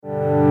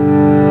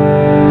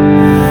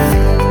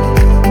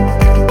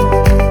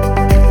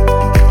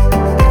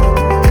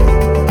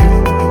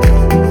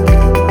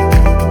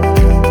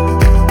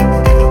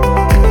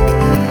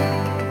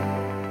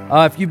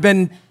If you've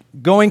been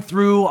going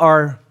through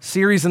our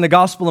series in the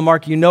Gospel of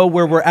Mark, you know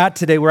where we're at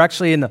today. We're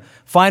actually in the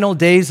final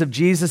days of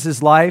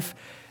Jesus' life.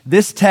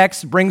 This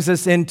text brings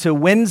us into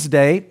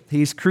Wednesday.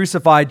 He's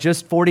crucified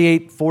just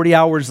 40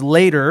 hours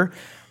later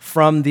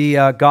from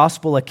the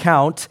Gospel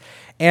account.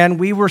 And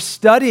we were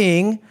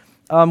studying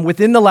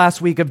within the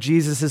last week of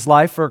Jesus'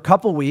 life for a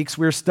couple weeks.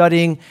 We were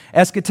studying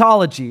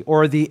eschatology,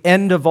 or the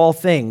end of all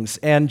things.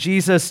 And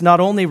Jesus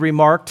not only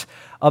remarked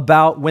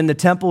about when the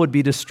temple would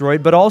be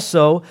destroyed, but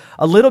also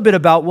a little bit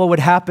about what would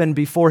happen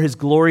before his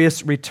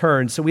glorious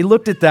return. So we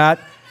looked at that.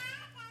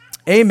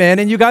 Amen.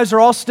 And you guys are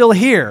all still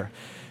here.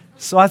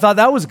 So I thought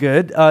that was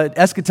good.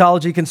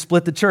 Eschatology can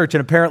split the church,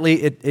 and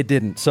apparently it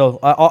didn't. So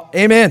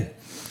amen.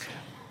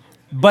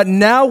 But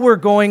now we're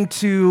going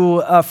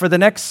to, for the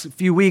next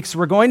few weeks,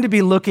 we're going to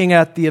be looking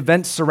at the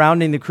events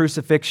surrounding the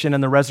crucifixion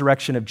and the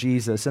resurrection of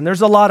Jesus. And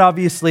there's a lot,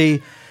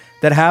 obviously,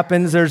 that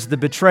happens. There's the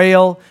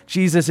betrayal.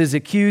 Jesus is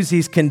accused.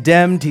 He's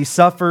condemned. He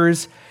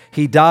suffers.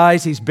 He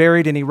dies. He's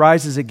buried, and he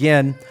rises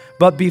again.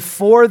 But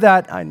before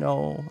that, I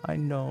know.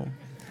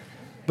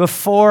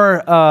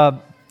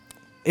 Before,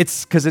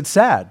 it's because it's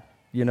sad,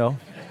 you know.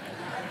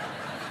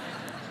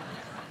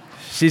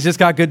 She's just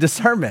got good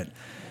discernment.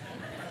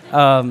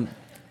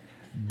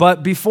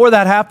 But before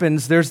that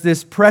happens, there's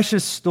this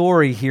precious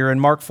story here in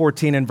Mark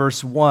 14 and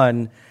verse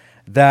 1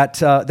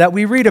 that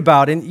we read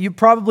about. And you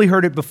probably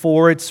heard it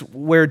before. It's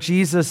where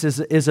Jesus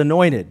is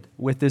anointed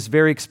with this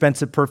very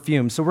expensive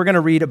perfume. So we're going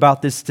to read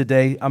about this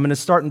today. I'm going to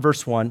start in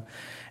verse 1.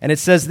 And it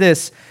says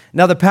this: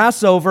 "Now the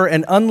Passover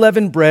and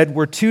unleavened bread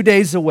were 2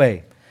 days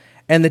away.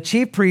 And the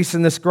chief priests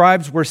and the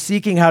scribes were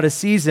seeking how to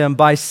seize him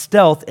by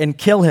stealth and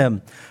kill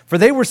him. For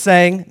they were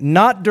saying,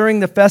 'Not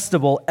during the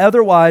festival,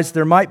 otherwise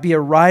there might be a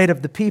riot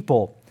of the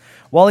people.'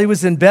 While he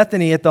was in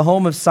Bethany at the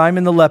home of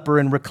Simon the leper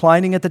and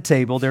reclining at the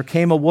table, there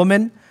came a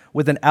woman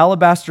with an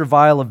alabaster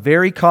vial of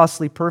very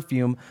costly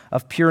perfume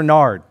of pure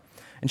nard.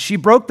 And she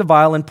broke the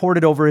vial and poured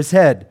it over his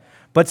head.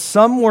 But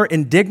some were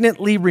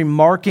indignantly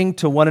remarking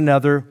to one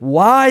another,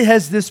 'Why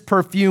has this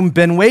perfume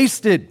been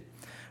wasted?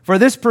 For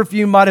this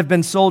perfume might have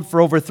been sold for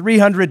over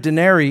 300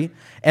 denarii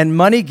and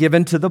money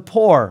given to the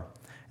poor.'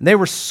 And they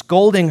were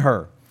scolding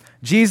her.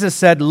 Jesus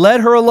said,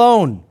 'Let her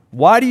alone.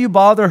 Why do you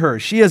bother her?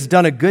 She has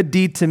done a good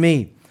deed to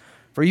me.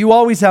 For you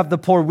always have the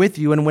poor with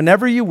you, and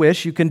whenever you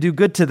wish, you can do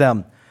good to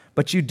them.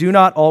 But you do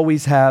not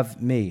always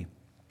have me.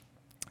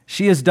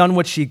 She has done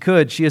what she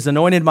could. She has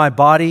anointed my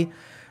body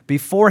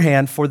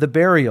beforehand for the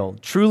burial.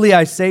 Truly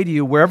I say to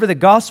you, wherever the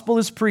gospel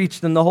is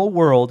preached in the whole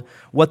world,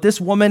 what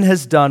this woman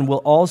has done will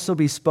also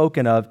be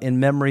spoken of in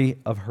memory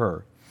of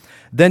her.'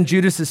 Then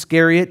Judas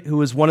Iscariot, who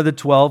was one of the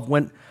 12,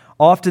 went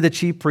off to the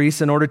chief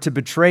priests in order to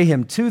betray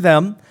him to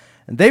them.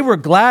 And they were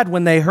glad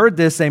when they heard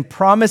this and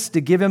promised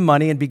to give him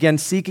money and began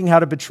seeking how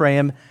to betray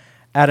him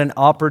at an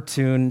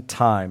opportune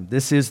time."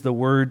 This is the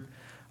word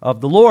of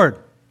the Lord.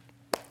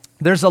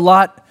 There's a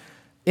lot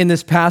in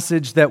this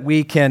passage that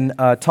we can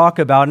talk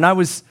about. And I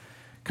was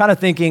kind of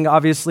thinking,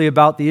 obviously,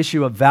 about the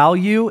issue of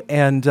value.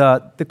 And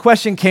the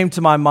question came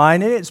to my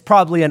mind, and it's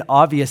probably an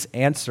obvious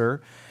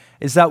answer,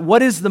 is that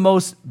what is the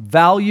most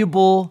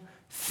valuable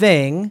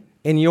thing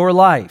in your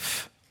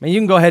life? I mean, you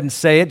can go ahead and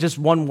say it, just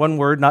one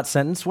word, not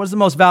sentence. What is the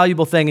most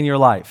valuable thing in your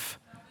life?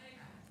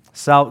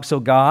 So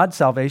God,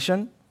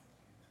 salvation?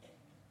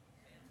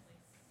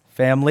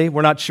 Family?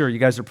 We're not sure. You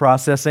guys are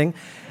processing.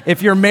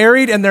 If you're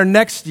married and they're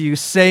next to you,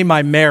 say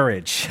my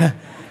marriage.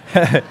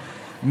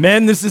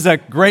 Men, this is a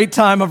great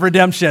time of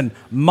redemption.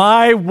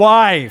 My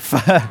wife.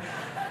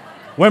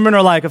 Women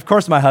are like, of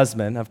course my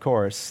husband, of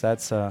course.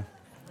 That's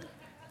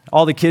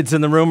all the kids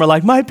in the room are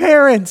like, my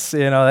parents.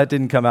 You know, that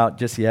didn't come out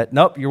just yet.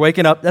 Nope, you're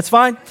waking up. That's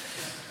fine.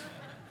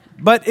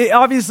 But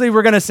obviously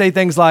we're going to say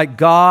things like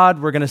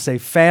God, we're going to say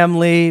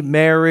family,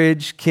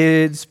 marriage,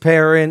 kids,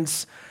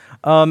 parents.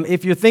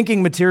 If you're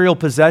thinking material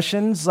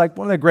possessions, like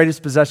one of the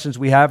greatest possessions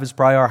we have is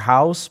probably our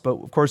house, but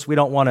of course we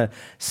don't want to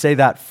say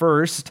that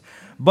first.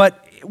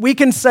 But we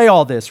can say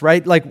all this,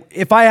 right? Like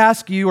if I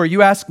ask you or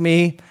you ask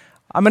me,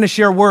 I'm going to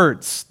share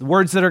words, the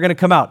words that are going to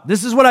come out.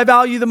 This is what I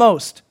value the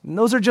most. And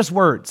those are just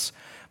words.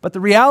 But the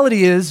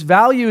reality is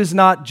value is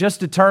not just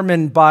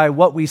determined by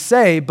what we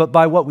say, but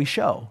by what we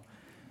show.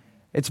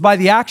 It's by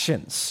the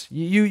actions.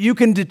 You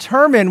can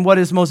determine what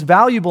is most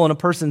valuable in a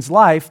person's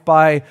life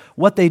by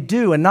what they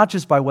do and not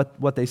just by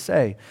what they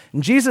say.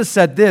 And Jesus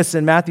said this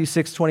in Matthew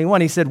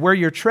 6:21. He said, where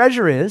your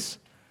treasure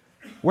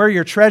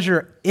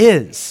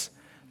is,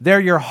 there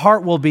your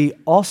heart will be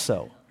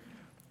also.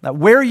 Now,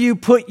 where you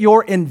put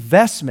your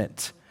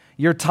investment,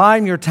 your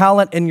time, your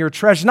talent, and your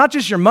treasure, not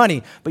just your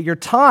money, but your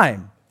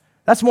time.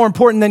 That's more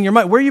important than your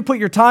money. Where you put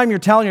your time, your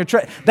talent, your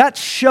treasure, that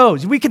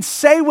shows. We can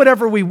say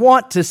whatever we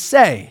want to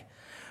say.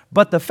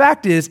 But the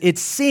fact is,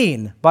 it's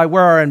seen by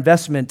where our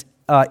investment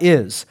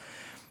is.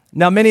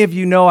 Now, many of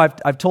you know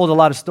I've told a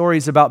lot of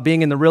stories about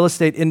being in the real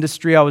estate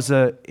industry. I was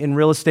in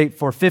real estate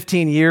for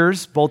 15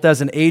 years, both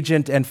as an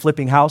agent and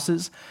flipping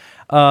houses.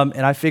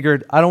 And I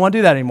figured, I don't want to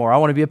do that anymore. I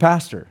want to be a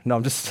pastor. No,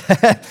 I'm just,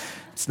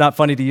 it's not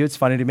funny to you. It's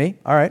funny to me.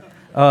 All right.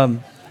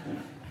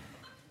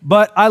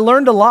 But I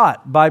learned a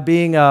lot by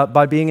being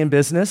in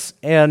business.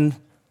 And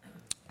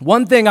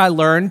one thing I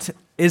learned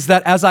is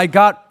that as I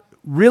got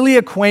really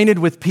acquainted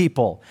with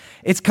people,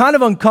 it's kind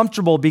of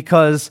uncomfortable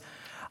because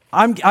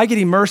I get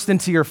immersed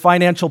into your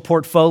financial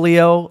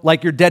portfolio,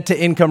 like your debt to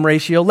income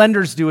ratio.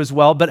 Lenders do as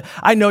well, but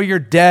I know your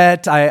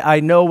debt.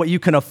 I know what you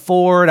can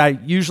afford. I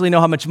usually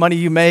know how much money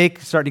you make.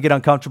 Starting to get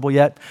uncomfortable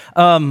yet.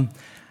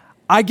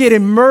 I get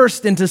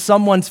immersed into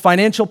someone's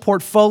financial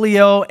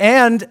portfolio,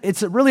 and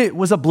it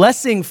was a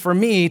blessing for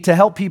me to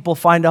help people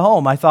find a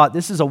home. I thought,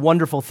 this is a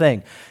wonderful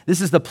thing. This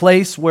is the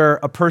place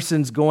where a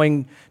person's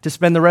going to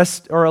spend the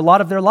rest or a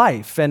lot of their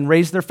life and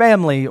raise their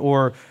family,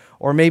 or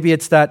maybe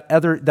it's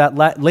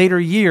that later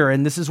year,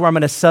 and this is where I'm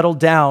going to settle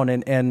down.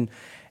 And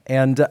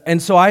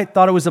so I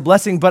thought it was a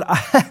blessing, but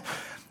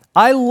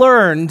I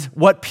learned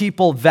what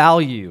people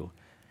value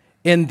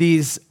in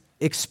these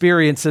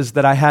experiences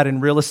that I had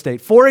in real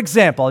estate. For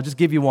example, I'll just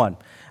give you one.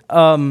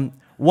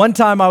 One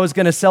time I was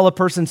going to sell a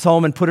person's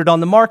home and put it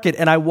on the market,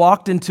 and I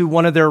walked into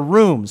one of their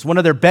rooms, one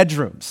of their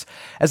bedrooms.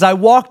 As I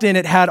walked in,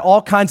 it had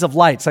all kinds of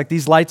lights, like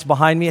these lights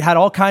behind me. It had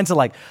all kinds of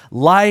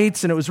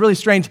lights, and it was really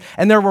strange.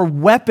 And there were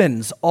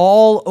weapons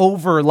all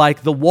over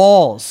the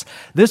walls.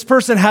 This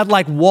person had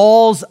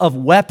walls of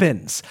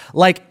weapons,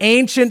 like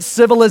ancient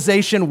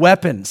civilization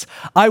weapons.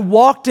 I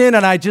walked in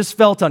and I just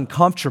felt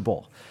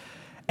uncomfortable.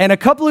 And a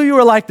couple of you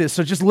are like this,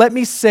 so just let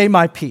me say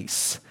my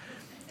piece.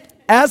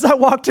 As I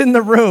walked in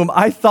the room,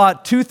 I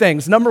thought two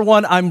things. Number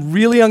one, I'm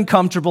really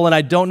uncomfortable and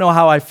I don't know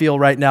how I feel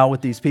right now with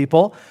these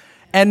people.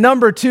 And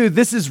number two,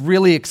 this is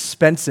really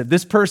expensive.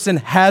 This person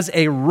has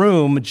a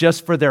room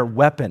just for their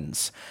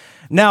weapons.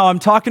 Now, I'm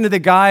talking to the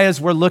guy as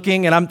we're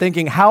looking, and I'm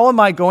thinking, how am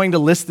I going to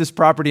list this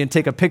property and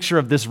take a picture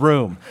of this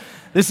room?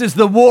 This is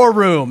the war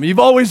room. You've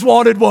always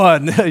wanted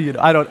one.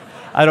 I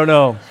don't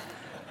know.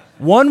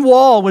 One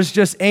wall was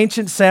just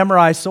ancient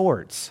samurai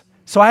swords.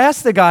 So I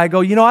asked the guy, I go,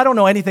 I don't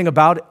know anything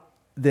about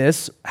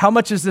this. How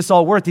much is this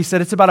all worth? He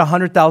said, it's about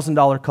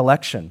 $100,000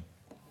 collection.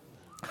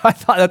 I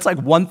thought that's like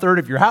 1/3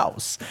 of your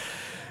house.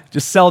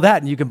 Just sell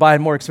that and you can buy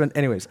more expensive.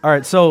 Anyways, all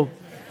right, so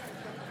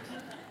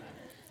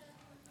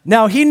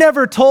now he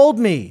never told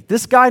me.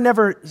 This guy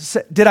never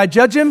said, did I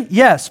judge him?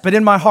 Yes, but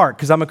in my heart,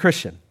 because I'm a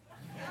Christian.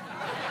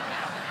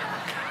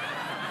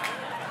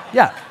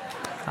 Yeah,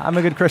 I'm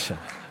a good Christian.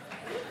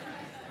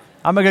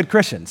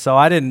 So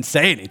I didn't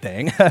say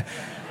anything,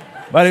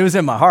 but it was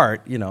in my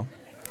heart,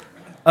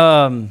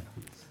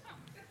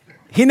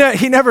 He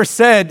never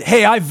said,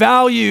 hey, I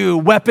value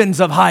weapons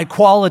of high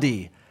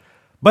quality,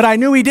 but I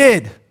knew he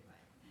did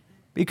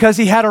because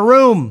he had a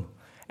room,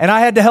 and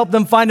I had to help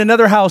them find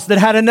another house that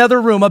had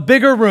another room, a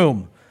bigger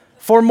room,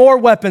 for more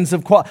weapons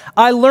of quality.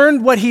 I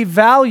learned what he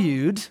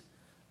valued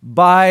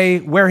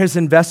by where his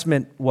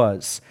investment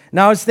was.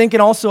 Now, I was thinking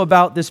also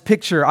about this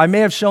picture. I may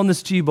have shown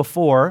this to you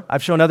before.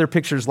 I've shown other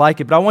pictures like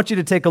it, but I want you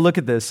to take a look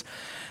at this.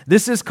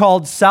 This is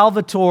called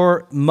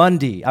Salvator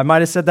Mundi. I might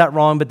have said that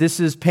wrong, but this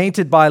is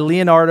painted by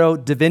Leonardo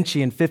da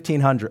Vinci in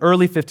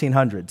early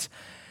 1500s.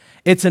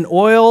 It's an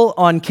oil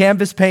on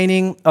canvas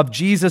painting of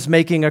Jesus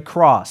making a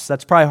cross.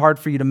 That's probably hard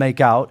for you to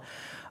make out.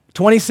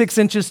 26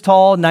 inches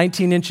tall,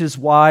 19 inches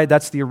wide.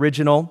 That's the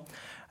original.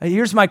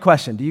 Here's my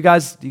question. Do you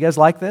guys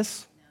like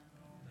this?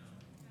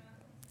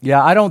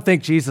 Yeah, I don't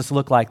think Jesus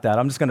looked like that.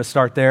 I'm just going to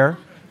start there.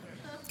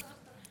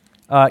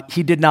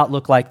 He did not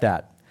look like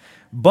that.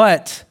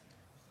 But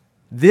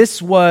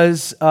this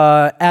was,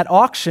 at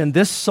auction,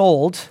 this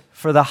sold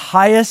for the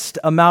highest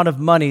amount of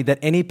money that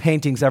any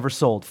painting's ever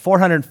sold,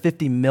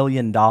 $450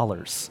 million in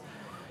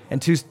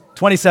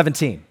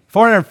 2017.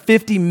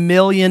 $450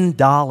 million.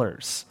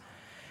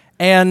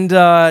 And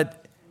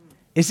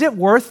is it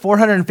worth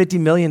 $450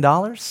 million?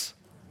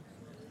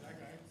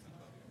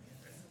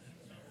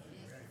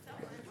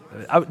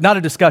 Not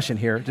a discussion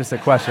here, just a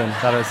question.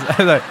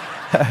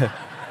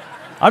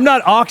 I'm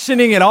not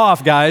auctioning it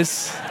off,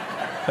 guys.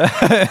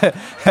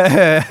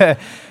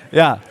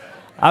 Yeah,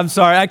 I'm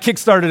sorry. I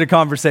kickstarted a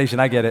conversation.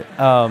 I get it.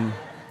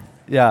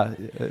 Yeah,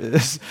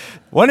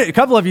 a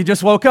couple of you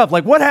just woke up.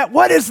 Like,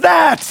 what is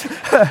that?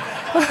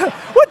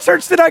 What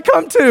church did I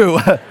come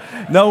to?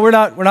 No, we're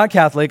not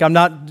Catholic. I'm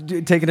not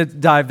taking a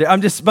dive there.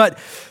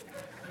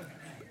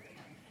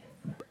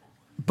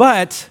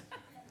 But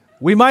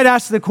we might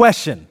ask the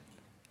question: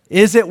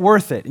 is it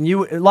worth it? And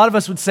a lot of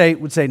us would say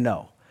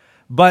no.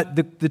 But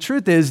the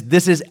truth is,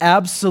 this is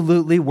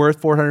absolutely worth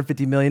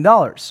 $450 million.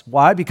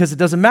 Why? Because it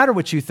doesn't matter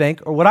what you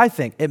think or what I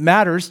think. It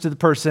matters to the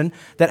person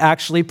that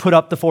actually put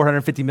up the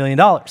 $450 million.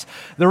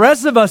 The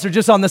rest of us are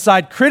just on the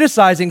side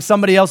criticizing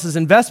somebody else's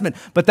investment,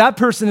 but that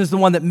person is the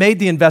one that made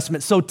the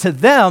investment. So to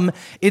them,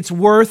 it's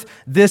worth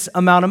this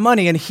amount of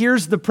money. And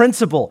here's the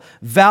principle.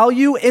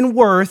 Value and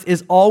worth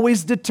is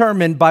always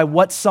determined by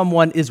what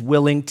someone is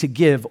willing to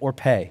give or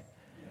pay.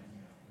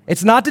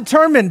 It's not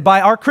determined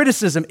by our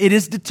criticism. It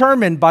is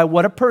determined by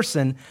what a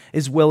person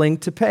is willing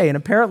to pay. And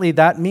apparently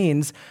that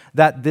means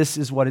that this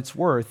is what it's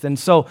worth. And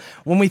so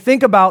when we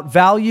think about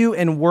value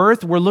and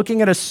worth, we're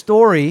looking at a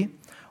story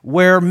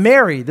where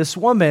Mary, this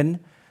woman,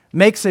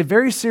 makes a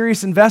very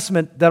serious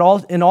investment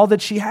in all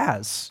that she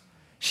has.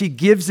 she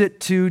gives it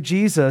to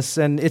Jesus,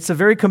 and it's a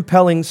very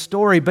compelling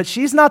story, but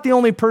she's not the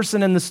only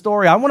person in the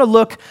story. I want to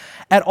look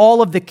at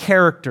all of the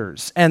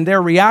characters and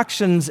their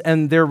reactions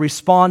and their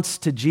response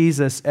to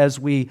Jesus as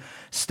we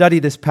study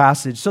this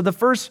passage. So the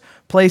first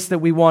place that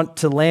we want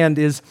to land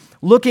is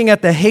looking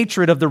at the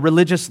hatred of the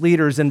religious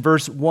leaders in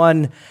verse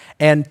 1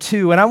 and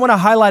 2. And I want to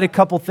highlight a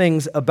couple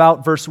things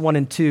about verse 1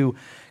 and 2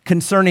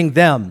 concerning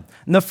them.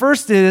 And the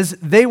first is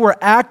they were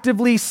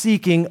actively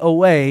seeking a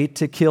way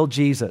to kill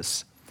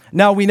Jesus.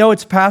 Now, we know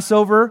it's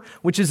Passover,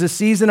 which is a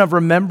season of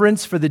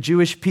remembrance for the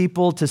Jewish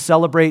people to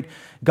celebrate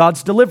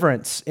God's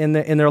deliverance in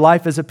their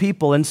life as a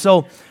people. And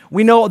so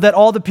we know that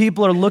all the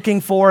people are looking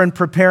for and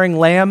preparing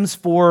lambs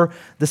for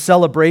the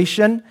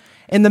celebration.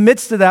 In the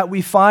midst of that,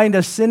 we find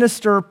a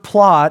sinister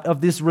plot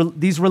of these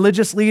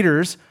religious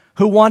leaders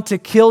who want to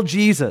kill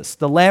Jesus,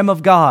 the Lamb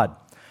of God,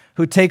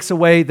 who takes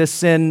away the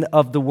sin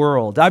of the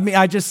world. I mean,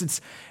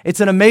 it's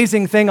an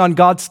amazing thing on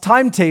God's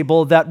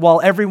timetable that while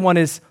everyone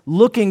is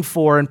looking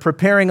for and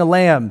preparing a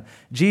lamb,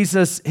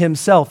 Jesus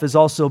himself is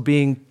also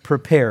being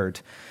prepared.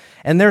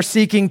 And they're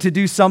seeking to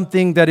do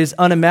something that is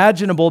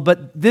unimaginable,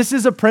 but this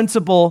is a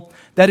principle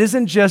that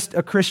isn't just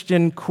a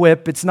Christian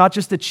quip. It's not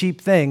just a cheap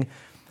thing.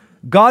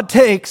 God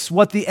takes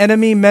what the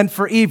enemy meant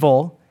for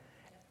evil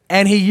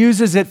and he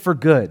uses it for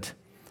good.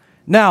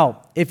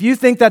 Now, if you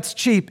think that's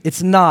cheap,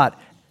 it's not.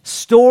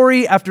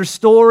 Story after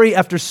story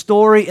after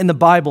story in the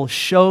Bible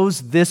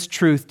shows this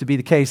truth to be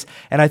the case,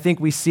 and I think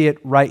we see it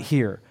right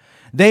here.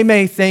 They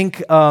may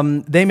think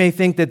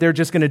that they're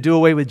just going to do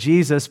away with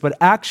Jesus, but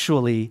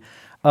actually,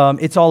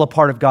 it's all a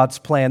part of God's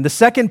plan. The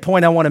second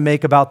point I want to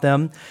make about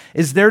them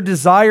is their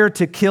desire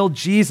to kill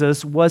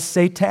Jesus was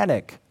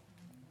satanic.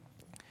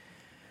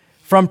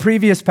 From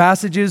previous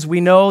passages,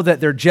 we know that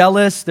they're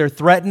jealous, they're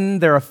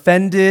threatened, they're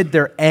offended,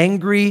 they're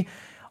angry.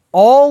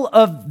 All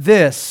of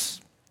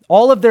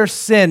their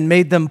sin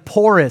made them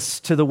porous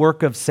to the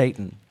work of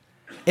Satan.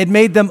 It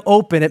made them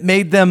open. It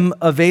made them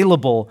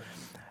available.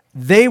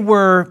 They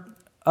were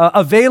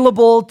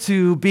available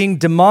to being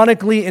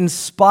demonically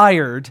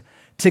inspired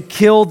to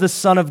kill the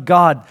Son of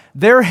God.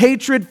 Their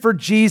hatred for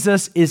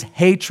Jesus is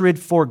hatred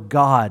for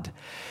God.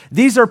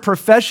 These are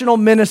professional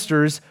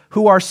ministers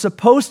who are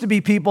supposed to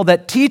be people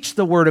that teach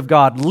the Word of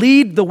God,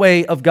 lead the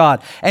way of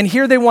God. And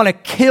here they want to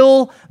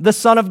kill the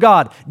Son of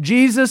God.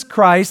 Jesus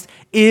Christ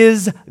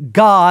is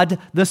God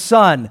the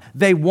Son.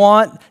 They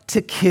want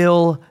to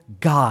kill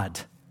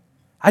God.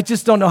 I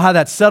just don't know how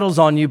that settles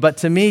on you, but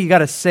to me, you got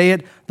to say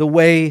it the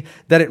way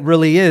that it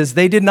really is.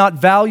 They did not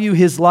value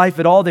his life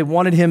at all. They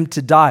wanted him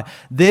to die.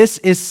 This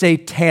is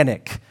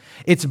satanic.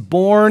 It's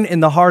born in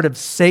the heart of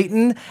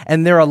Satan,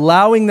 and they're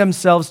allowing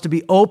themselves to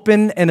be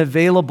open and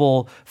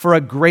available for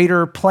a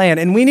greater plan.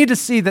 And we need to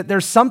see that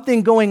there's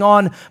something going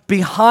on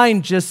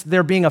behind just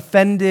their being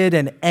offended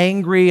and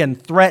angry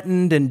and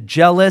threatened and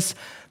jealous.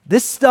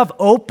 This stuff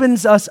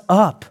opens us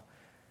up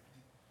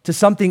to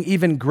something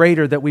even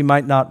greater that we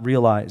might not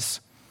realize.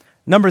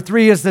 Number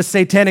 3 is the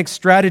satanic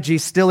strategy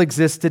still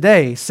exists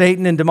today.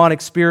 Satan and demonic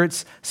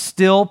spirits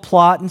still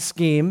plot and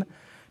scheme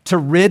to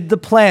rid the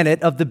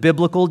planet of the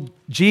biblical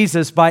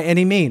Jesus by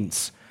any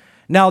means.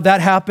 Now,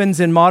 that happens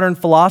in modern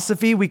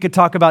philosophy. We could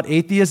talk about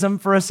atheism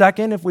for a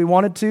second if we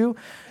wanted to.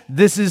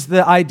 This is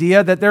the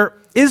idea that there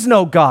is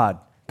no God.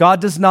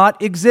 God does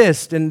not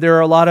exist, and there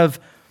are a lot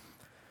of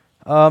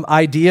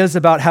ideas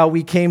about how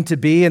we came to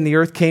be and the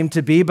earth came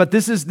to be, but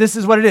this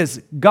is what it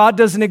is. God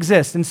doesn't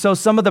exist. And so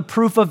some of the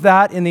proof of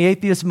that in the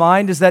atheist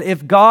mind is that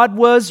if God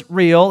was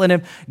real and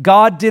if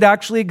God did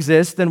actually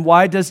exist, then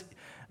why does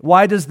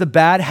the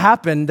bad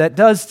happen that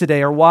does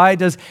today? Or why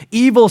does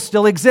evil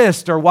still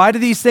exist? Or why do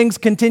these things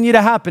continue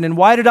to happen? And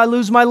why did I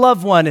lose my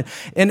loved one?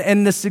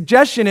 And the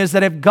suggestion is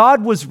that if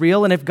God was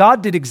real and if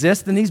God did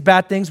exist, then these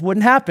bad things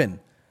wouldn't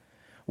happen.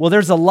 Well,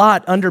 there's a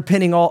lot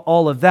underpinning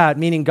all of that,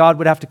 meaning God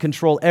would have to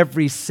control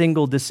every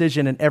single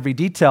decision and every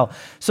detail.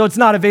 So it's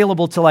not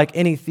available to like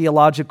any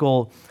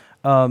theological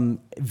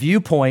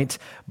viewpoint.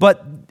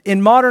 But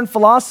in modern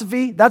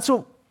philosophy, that's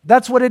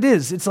what it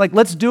is. It's like,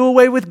 let's do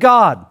away with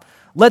God.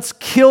 Let's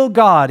kill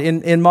God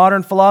in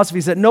modern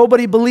philosophies, that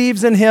nobody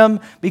believes in him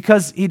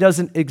because he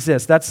doesn't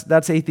exist.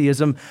 That's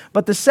atheism.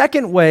 But the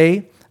second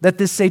way that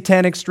this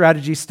satanic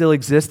strategy still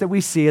exists that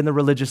we see in the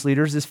religious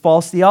leaders is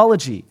false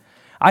theology.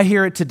 I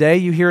hear it today.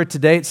 You hear it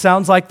today. It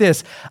sounds like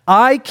this.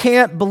 I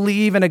can't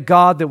believe in a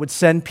God that would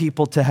send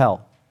people to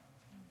hell.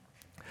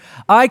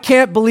 I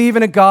can't believe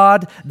in a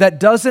God that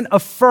doesn't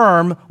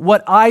affirm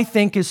what I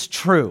think is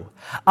true.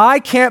 I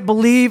can't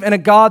believe in a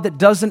God that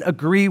doesn't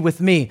agree with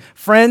me.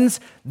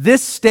 Friends,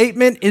 this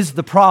statement is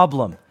the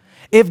problem.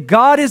 If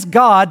God is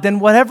God,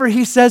 then whatever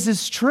he says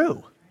is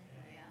true.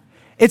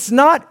 It's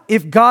not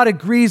if God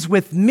agrees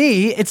with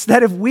me, it's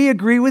that if we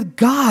agree with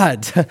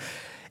God.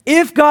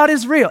 If God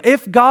is real,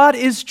 if God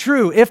is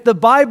true, if the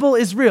Bible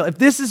is real, if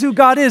this is who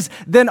God is,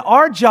 then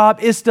our job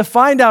is to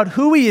find out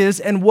who he is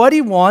and what he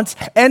wants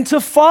and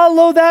to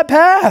follow that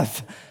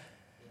path.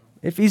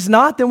 If he's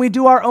not, then we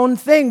do our own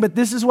thing. But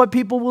this is what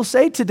people will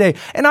say today.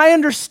 And I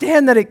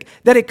understand that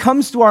it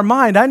comes to our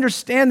mind. I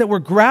understand that we're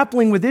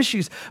grappling with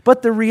issues.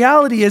 But the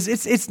reality is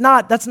that's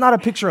not a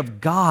picture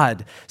of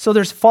God. So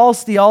there's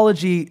false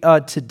theology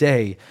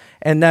today.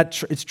 And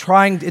that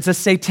it's a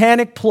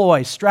satanic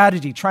ploy,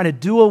 strategy, trying to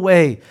do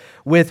away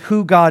with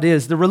who God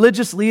is. The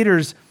religious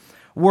leaders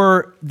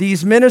were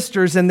these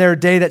ministers in their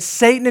day that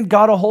Satan had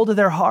got a hold of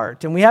their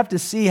heart. And we have to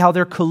see how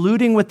they're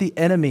colluding with the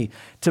enemy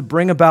to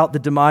bring about the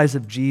demise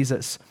of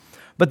Jesus.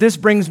 But this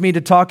brings me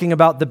to talking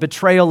about the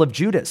betrayal of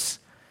Judas.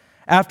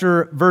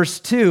 After verse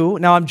 2,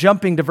 now I'm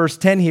jumping to verse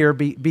 10 here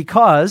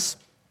because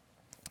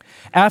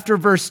after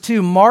verse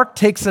 2, Mark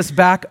takes us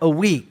back a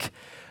week.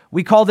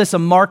 We call this a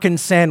Markan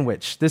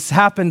sandwich. This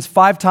happens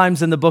 5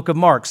 times in the book of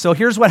Mark. So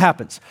here's what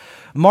happens.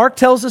 Mark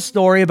tells a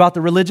story about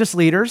the religious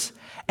leaders,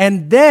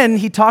 and then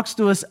he talks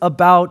to us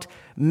about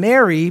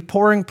Mary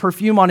pouring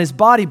perfume on his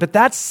body, but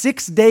that's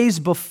 6 days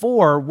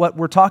before what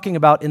we're talking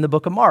about in the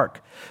book of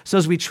Mark. So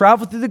as we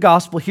travel through the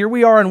gospel, here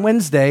we are on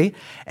Wednesday,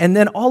 and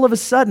then all of a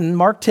sudden,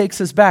 Mark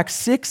takes us back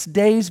 6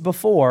 days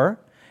before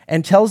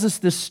and tells us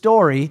this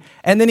story,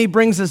 and then he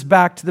brings us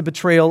back to the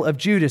betrayal of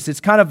Judas. It's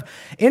kind of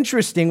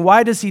interesting.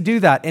 Why does he do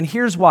that? And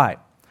here's why.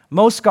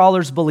 Most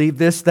scholars believe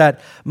this,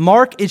 that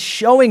Mark is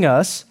showing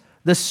us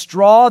the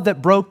straw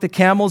that broke the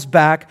camel's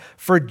back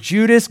for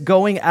Judas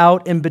going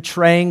out and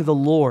betraying the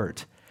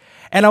Lord.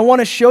 And I want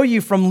to show you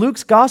from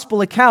Luke's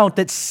gospel account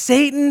that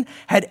Satan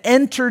had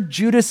entered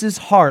Judas's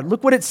heart.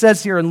 Look what it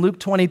says here in Luke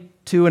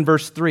 22 and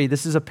verse 3.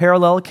 This is a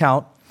parallel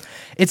account.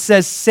 It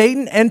says,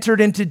 Satan entered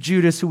into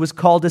Judas, who was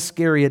called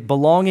Iscariot,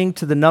 belonging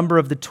to the number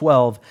of the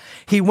 12.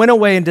 He went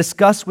away and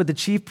discussed with the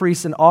chief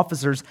priests and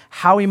officers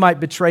how he might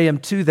betray him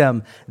to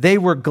them. They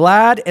were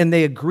glad and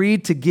they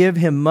agreed to give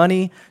him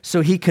money.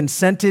 So he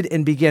consented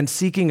and began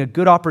seeking a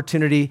good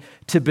opportunity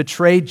to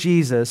betray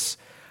Jesus,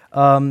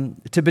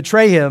 to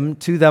betray him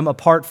to them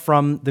apart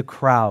from the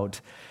crowd.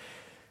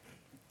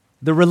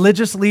 The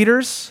religious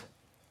leaders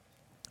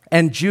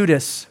and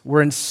Judas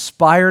were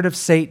inspired of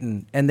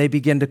Satan, and they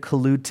begin to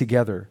collude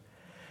together.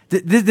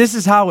 This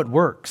is how it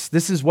works.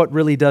 This is what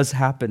really does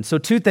happen. So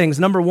 2 things.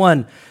 Number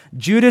 1,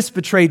 Judas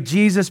betrayed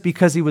Jesus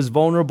because he was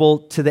vulnerable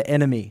to the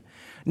enemy.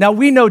 Now,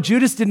 we know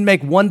Judas didn't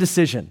make one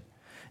decision.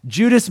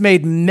 Judas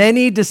made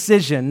many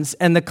decisions,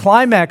 and the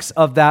climax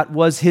of that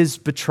was his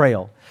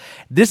betrayal.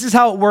 This is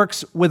how it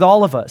works with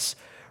all of us.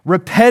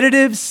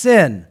 Repetitive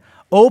sin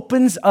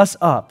opens us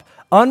up.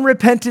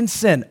 Unrepentant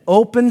sin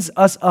opens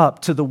us up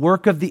to the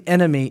work of the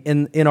enemy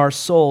in our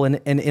soul and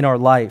in our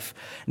life.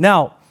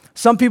 Now,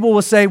 some people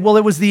will say, well,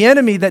 it was the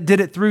enemy that did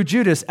it through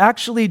Judas.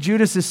 Actually,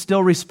 Judas is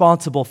still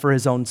responsible for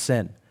his own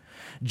sin.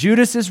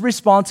 Judas is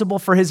responsible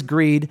for his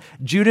greed.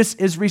 Judas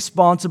is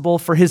responsible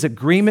for his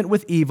agreement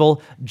with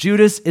evil.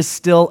 Judas is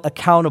still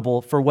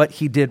accountable for what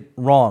he did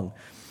wrong.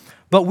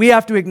 But we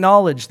have to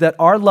acknowledge that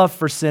our love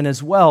for sin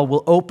as well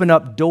will open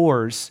up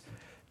doors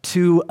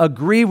to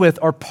agree with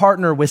or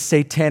partner with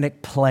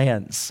satanic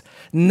plans.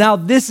 Now,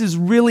 this is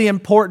really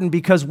important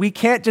because we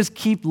can't just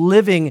keep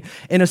living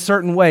in a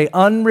certain way,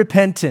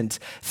 unrepentant,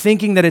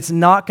 thinking that it's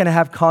not going to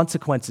have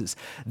consequences.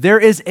 There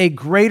is a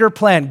greater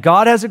plan.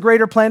 God has a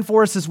greater plan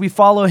for us as we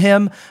follow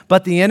him,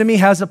 but the enemy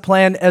has a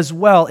plan as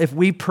well if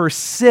we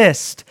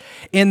persist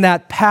in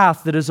that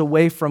path that is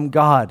away from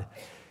God.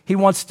 He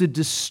wants to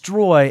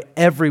destroy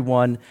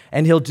everyone,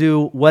 and he'll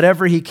do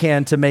whatever he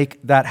can to make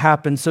that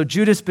happen. So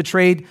Judas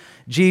betrayed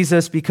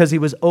Jesus because he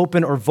was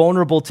open or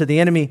vulnerable to the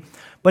enemy.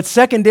 But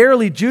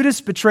secondarily,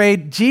 Judas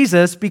betrayed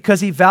Jesus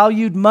because he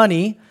valued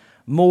money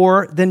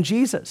more than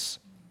Jesus.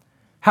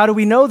 How do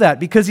we know that?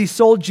 Because he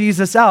sold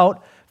Jesus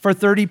out for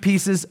 30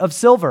 pieces of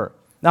silver.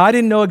 Now, I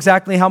didn't know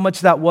exactly how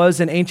much that was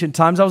in ancient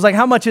times. I was like,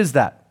 how much is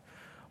that?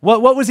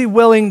 What was he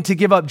willing to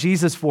give up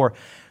Jesus for?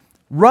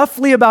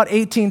 Roughly about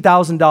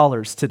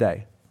 $18,000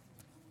 today.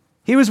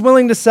 He was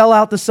willing to sell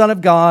out the Son of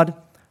God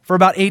for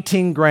about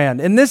 18 grand.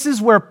 And this is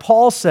where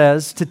Paul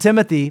says to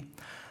Timothy,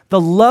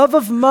 the love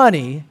of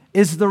money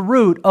is the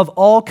root of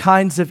all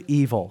kinds of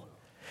evil.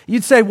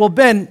 You'd say, well,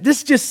 Ben,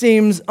 this just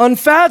seems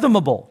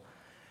unfathomable.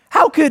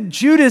 How could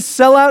Judas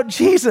sell out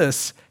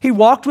Jesus? He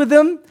walked with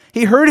him.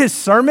 He heard his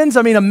sermons.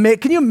 I mean,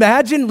 can you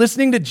imagine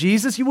listening to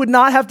Jesus? You would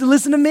not have to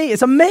listen to me.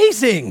 It's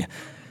amazing.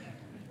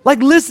 Like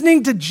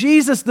listening to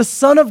Jesus, the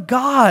Son of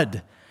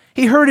God.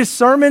 He heard his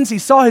sermons, he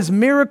saw his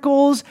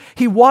miracles,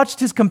 he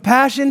watched his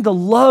compassion, the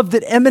love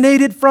that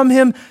emanated from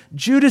him.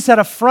 Judas had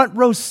a front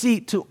row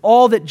seat to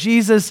all that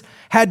Jesus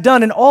had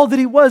done and all that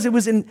he was. It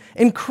was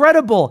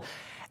incredible.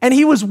 And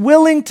he was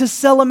willing to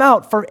sell him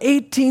out for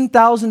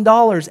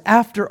 $18,000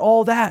 after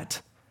all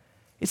that.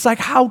 It's like,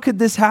 how could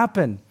this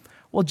happen?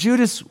 Well,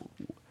 Judas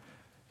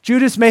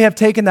may have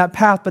taken that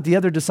path, but the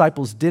other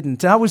disciples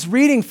didn't. And I was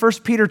reading 1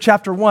 Peter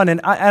chapter 1,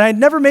 and I'd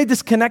never made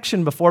this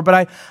connection before,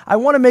 but I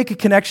want to make a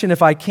connection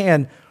if I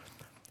can.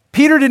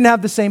 Peter didn't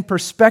have the same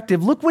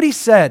perspective. Look what he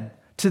said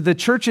to the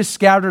churches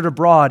scattered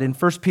abroad in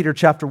 1 Peter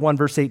chapter 1,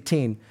 verse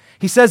 18.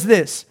 He says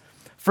this,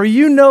 "For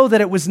you know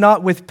that it was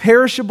not with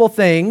perishable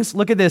things,"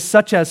 look at this,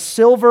 "such as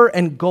silver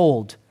and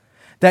gold,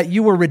 that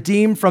you were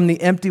redeemed from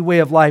the empty way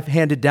of life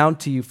handed down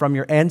to you from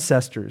your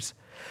ancestors,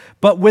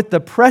 but with the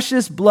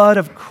precious blood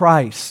of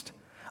Christ,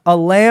 a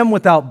lamb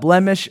without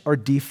blemish or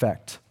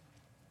defect.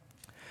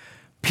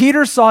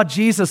 Peter saw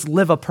Jesus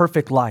live a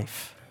perfect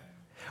life.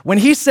 When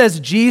he says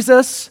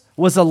Jesus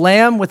was a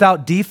lamb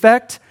without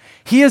defect,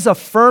 he is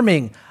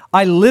affirming,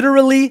 I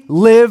literally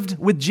lived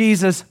with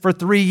Jesus for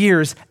 3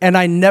 years and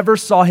I never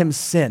saw him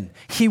sin.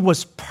 He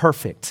was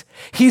perfect.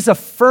 He's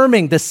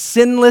affirming the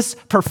sinless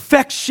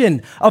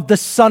perfection of the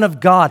Son of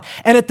God.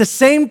 And at the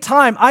same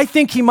time, I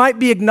think he might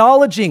be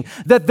acknowledging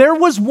that there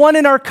was one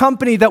in our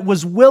company that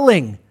was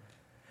willing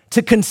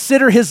to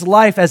consider his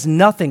life as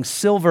nothing,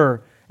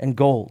 silver and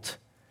gold.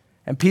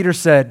 And Peter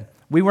said,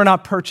 we were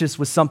not purchased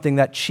with something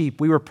that cheap.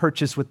 We were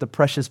purchased with the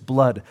precious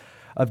blood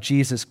of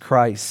Jesus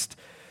Christ.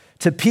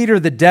 To Peter,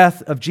 the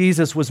death of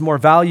Jesus was more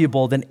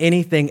valuable than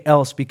anything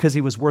else because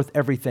he was worth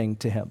everything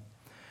to him.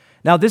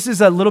 Now, this is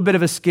a little bit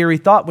of a scary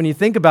thought when you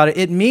think about it.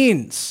 It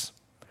means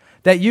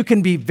that you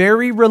can be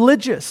very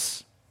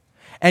religious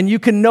and you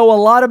can know a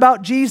lot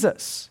about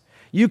Jesus.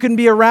 You can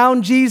be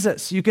around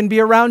Jesus. You can be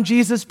around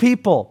Jesus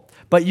people,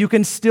 but you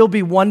can still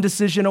be one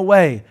decision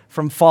away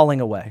from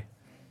falling away.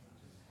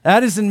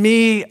 That isn't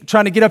me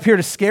trying to get up here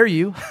to scare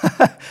you.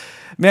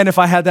 Man, if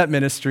I had that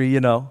ministry,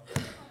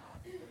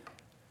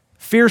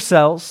 Fear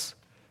sells,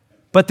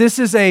 but this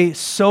is a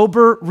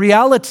sober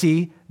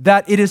reality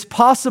that it is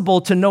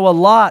possible to know a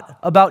lot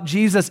about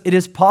Jesus. It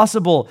is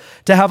possible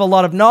to have a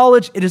lot of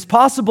knowledge. It is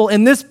possible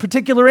in this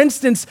particular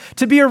instance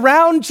to be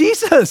around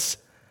Jesus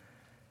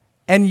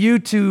and you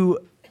to,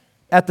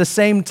 at the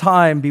same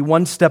time, be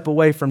one step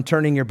away from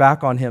turning your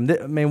back on him.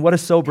 I mean, what a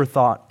sober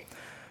thought.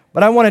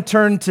 But I want to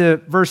turn to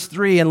verse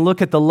 3 and look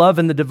at the love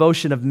and the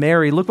devotion of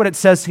Mary. Look what it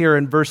says here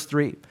in verse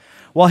 3.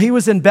 While he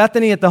was in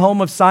Bethany at the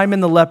home of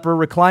Simon the leper,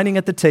 reclining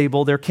at the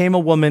table, there came a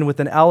woman with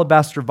an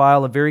alabaster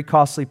vial of very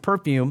costly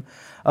perfume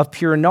of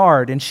pure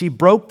nard, and she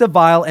broke the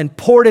vial and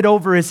poured it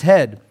over his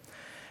head.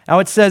 Now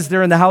it says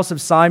there in the house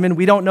of Simon,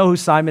 we don't know who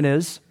Simon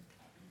is.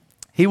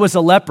 He was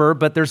a leper,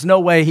 but there's no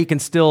way he can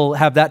still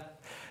have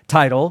that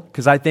title,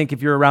 because I think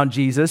if you're around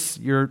Jesus,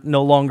 you're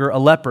no longer a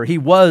leper. He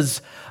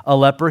was a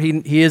leper.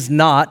 He is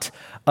not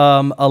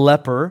a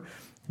leper.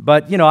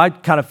 But, I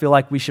kind of feel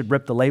like we should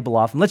rip the label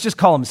off, and let's just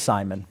call him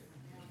Simon.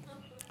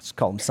 Let's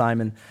call him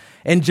Simon.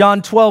 In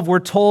John 12, we're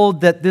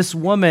told that this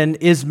woman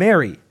is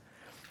Mary,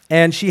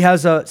 and she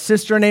has a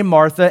sister named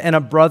Martha and a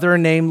brother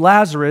named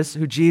Lazarus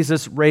who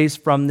Jesus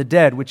raised from the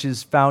dead, which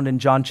is found in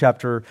John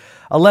chapter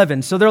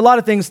 11. So there are a lot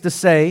of things to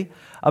say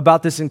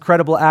about this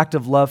incredible act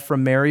of love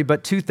from Mary,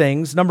 but 2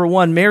 things. Number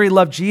 1, Mary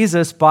loved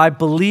Jesus by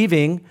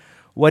believing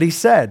what he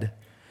said.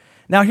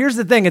 Now, here's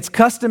the thing. It's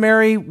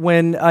customary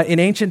when, in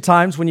ancient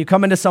times, when you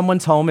come into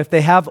someone's home, if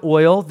they have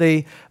oil,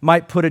 they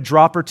might put a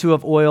drop or 2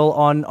 of oil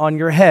on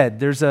your head.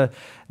 There's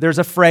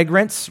a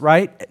fragrance,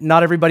 right?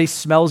 Not everybody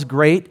smells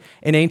great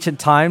in ancient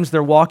times.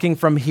 They're walking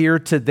from here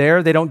to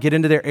there. They don't get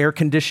into their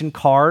air-conditioned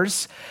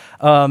cars.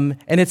 And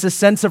it's a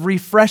sense of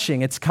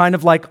refreshing. It's kind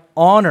of like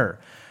honor.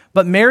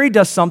 But Mary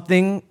does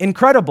something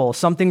incredible,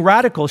 something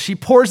radical. She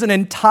pours an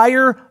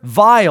entire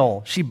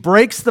vial. She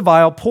breaks the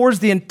vial, pours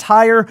the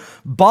entire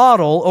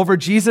bottle over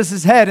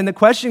Jesus' head. And the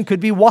question could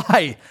be,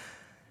 why?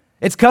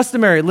 It's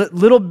customary.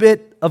 Little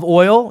bit of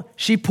oil.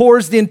 She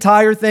pours the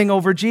entire thing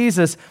over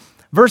Jesus.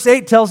 Verse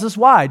 8 tells us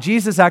why.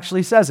 Jesus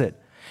actually says it.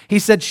 He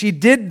said, she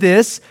did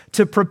this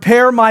to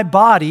prepare my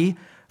body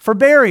for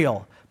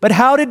burial. But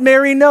how did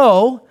Mary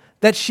know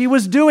that she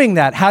was doing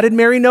that? How did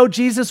Mary know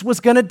Jesus was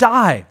going to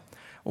die?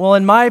 Well,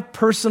 in my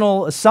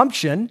personal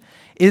assumption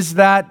is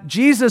that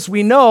Jesus,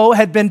 we know,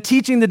 had been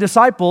teaching the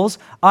disciples,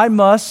 I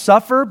must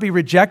suffer, be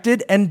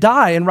rejected, and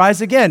die and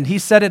rise again. He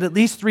said it at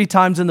least 3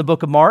 times in the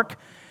book of Mark.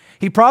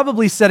 He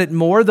probably said it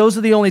more. Those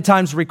are the only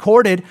times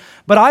recorded.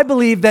 But I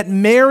believe that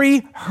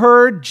Mary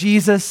heard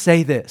Jesus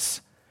say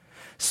this.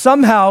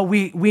 Somehow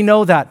we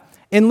know that.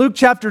 In Luke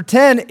chapter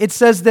 10, it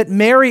says that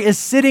Mary is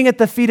sitting at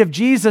the feet of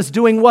Jesus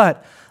doing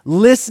what?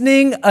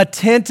 Listening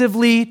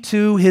attentively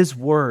to his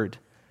word.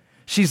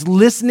 She's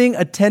listening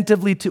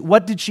attentively to,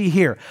 what did she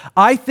hear?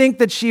 I think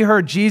that she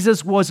heard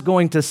Jesus was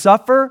going to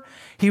suffer,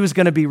 he was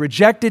going to be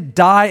rejected,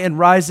 die, and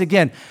rise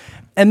again.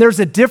 And there's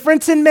a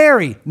difference in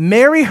Mary.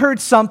 Mary heard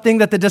something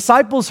that the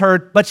disciples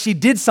heard, but she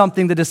did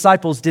something the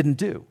disciples didn't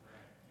do.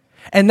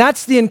 And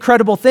that's the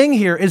incredible thing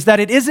here, is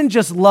that it isn't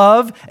just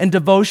love and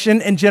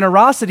devotion and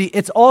generosity,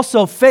 it's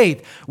also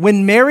faith.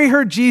 When Mary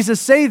heard Jesus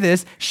say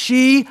this,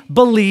 she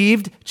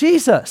believed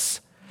Jesus.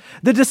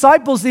 The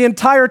disciples the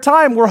entire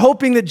time were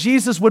hoping that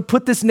Jesus would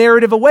put this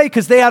narrative away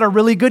because they had a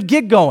really good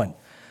gig going.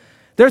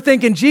 They're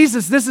thinking,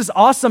 Jesus, this is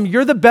awesome.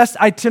 You're the best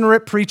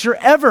itinerant preacher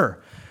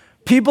ever.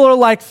 People are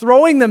like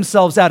throwing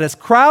themselves at us.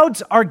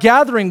 Crowds are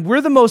gathering.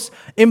 We're the most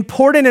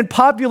important and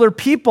popular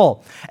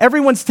people.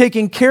 Everyone's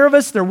taking care of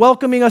us. They're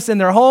welcoming us in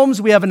their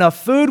homes. We have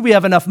enough food. We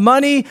have enough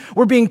money.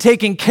 We're being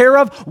taken care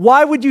of.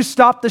 Why would you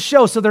stop the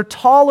show? So they're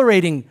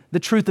tolerating the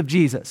truth of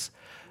Jesus.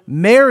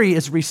 Mary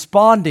is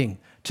responding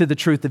to the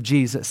truth of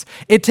Jesus.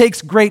 It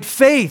takes great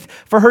faith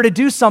for her to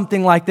do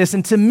something like this.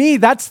 And to me,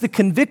 that's the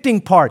convicting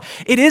part.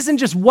 It isn't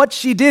just what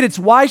she did, it's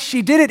why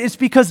she did it. It's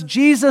because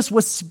Jesus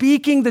was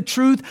speaking the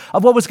truth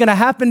of what was going to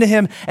happen to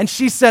him. And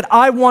she said,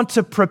 I want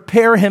to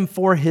prepare him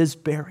for his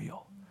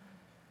burial.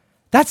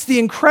 That's the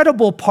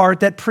incredible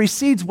part that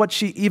precedes what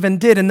she even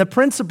did. And the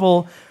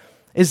principle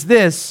is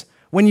this: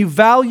 when you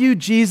value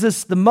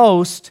Jesus the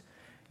most,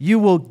 you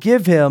will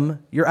give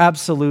him your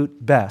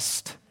absolute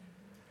best.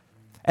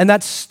 And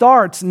that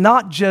starts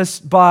not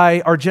just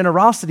by our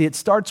generosity, it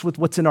starts with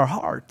what's in our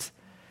heart.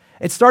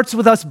 It starts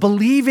with us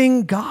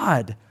believing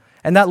God.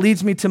 And that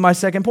leads me to my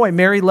second point.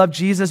 Mary loved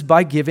Jesus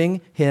by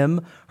giving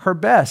him her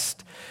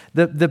best.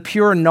 The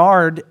pure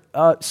nard,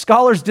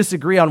 scholars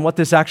disagree on what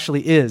this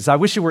actually is. I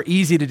wish it were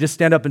easy to just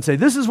stand up and say,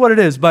 this is what it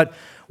is. But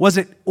was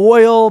it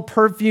oil,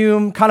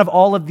 perfume, kind of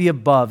all of the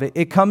above?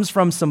 It comes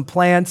from some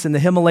plants in the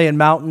Himalayan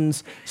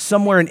mountains,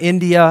 somewhere in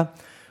India.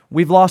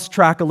 We've lost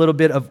track a little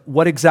bit of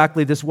what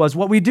exactly this was.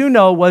 What we do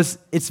know was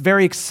it's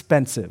very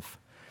expensive.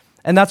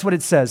 And that's what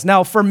it says.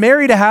 Now, for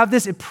Mary to have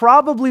this, it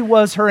probably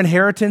was her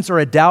inheritance or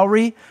a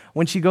dowry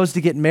when she goes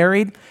to get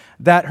married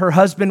that her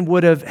husband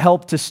would have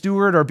helped to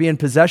steward or be in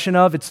possession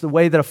of. It's the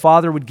way that a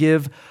father would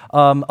give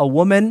a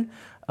woman,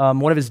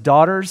 one of his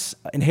daughters,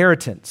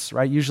 inheritance,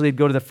 right? Usually it'd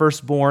go to the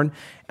firstborn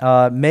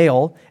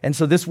male. And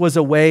so this was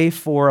a way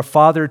for a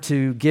father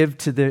to give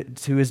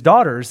to his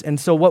daughters. And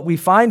so what we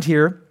find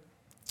here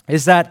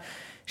is that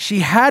she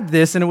had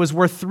this, and it was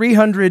worth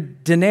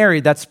 300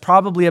 denarii. That's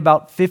probably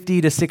about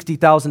 $50,000 to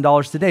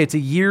 $60,000 today. It's a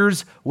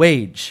year's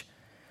wage.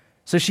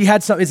 So she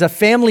had some. It's a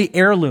family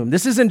heirloom.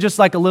 This isn't just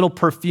like a little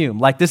perfume.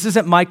 Like, this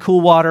isn't my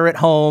cool water at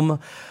home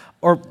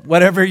or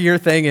whatever your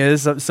thing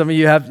is. Some of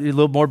you have a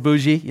little more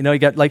bougie. You know, you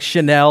got like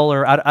Chanel,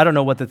 or I don't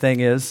know what the thing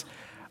is.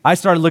 I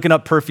started looking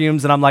up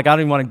perfumes, and I'm like, I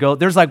don't even want to go.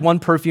 There's like one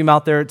perfume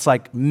out there. It's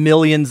like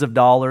millions of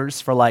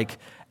dollars for like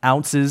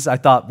ounces. I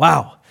thought,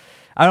 wow.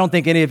 I don't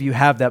think any of you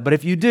have that, but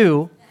if you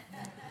do,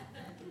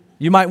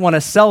 you might want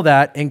to sell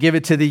that and give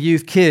it to the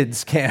youth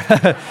kids camp.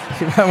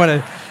 You might want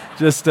to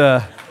just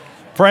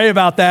pray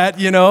about that,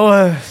 you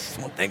know.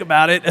 Think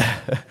about it.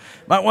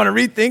 Might want to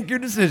rethink your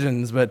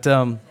decisions, but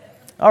all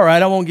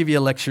right, I won't give you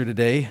a lecture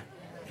today.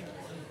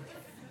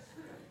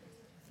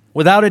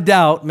 Without a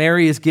doubt,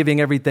 Mary is giving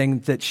everything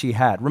that she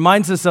had.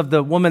 Reminds us of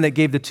the woman that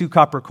gave the 2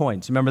 copper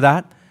coins. Remember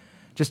that?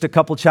 Just a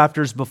couple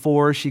chapters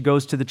before, she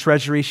goes to the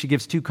treasury, she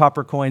gives 2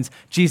 copper coins.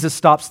 Jesus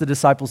stops the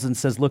disciples and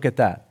says, look at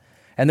that.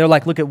 And they're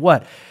like, look at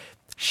what?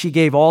 She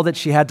gave all that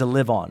she had to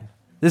live on.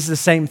 This is the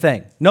same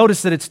thing.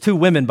 Notice that it's 2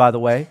 women, by the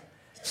way.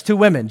 It's 2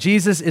 women.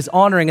 Jesus is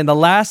honoring in the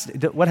last,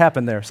 what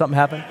happened there? Something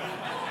happened?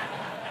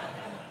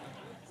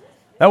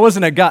 That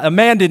wasn't a guy. A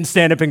man didn't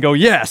stand up and go,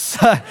 yes.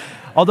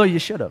 Although you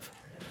should have.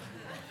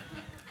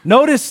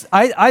 Notice,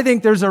 I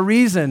think there's a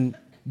reason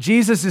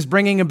Jesus is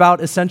bringing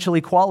about essential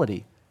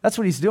equality. That's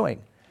what he's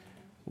doing.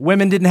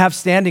 Women didn't have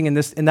standing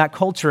in that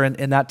culture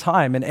in that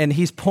time. And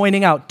he's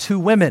pointing out 2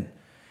 women.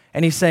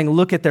 And he's saying,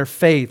 look at their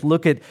faith,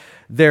 look at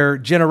their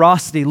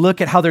generosity,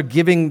 look at how they're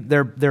giving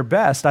their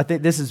best. I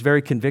think this is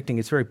very convicting.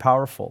 It's very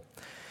powerful.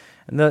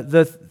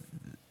 And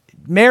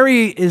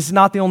Mary is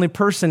not the only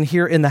person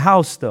here in the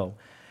house, though.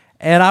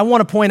 And I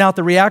want to point out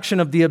the reaction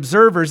of the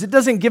observers. It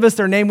doesn't give us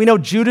their name. We know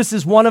Judas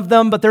is one of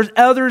them, but there's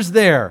others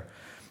there.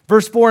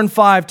 Verse 4 and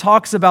 5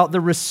 talks about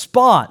the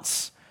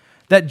response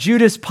that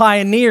Judas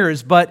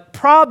pioneers, but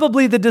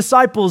probably the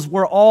disciples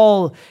were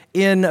all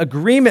in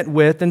agreement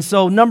with. And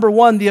so, number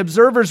 1, the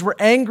observers were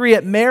angry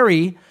at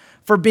Mary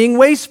for being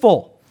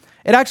wasteful.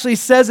 It actually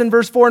says in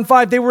verse 4 and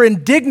 5, they were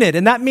indignant,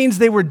 and that means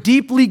they were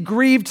deeply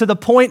grieved to the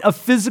point of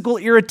physical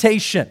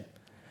irritation.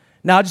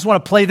 Now, I just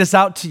want to play this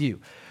out to you.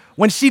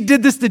 When she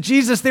did this to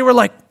Jesus, they were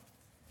like,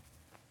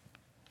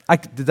 I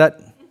got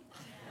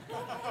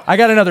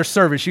another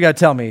service. You got to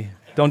tell me.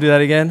 Don't do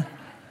that again.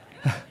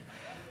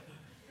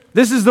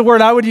 This is the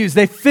word I would use.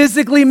 They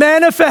physically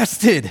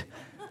manifested.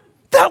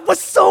 That was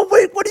so,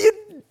 wait, what are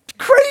you,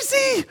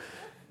 crazy?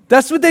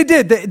 That's what they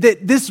did.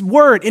 This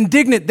word,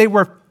 indignant, they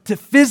were to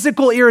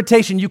physical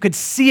irritation. You could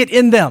see it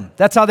in them.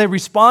 That's how they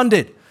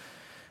responded.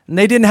 And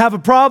they didn't have a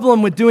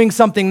problem with doing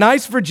something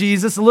nice for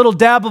Jesus, a little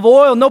dab of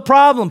oil, no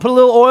problem. Put a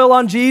little oil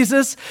on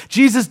Jesus.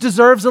 Jesus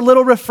deserves a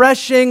little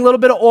refreshing, a little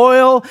bit of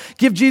oil.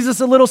 Give Jesus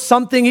a little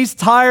something. He's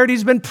tired.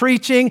 He's been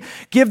preaching.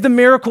 Give the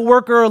miracle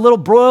worker a little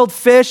broiled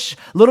fish,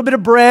 a little bit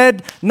of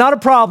bread. Not a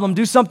problem.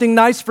 Do something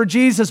nice for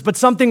Jesus, but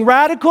something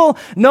radical?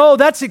 No,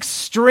 that's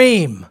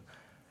extreme.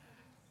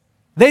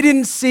 They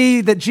didn't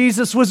see that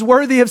Jesus was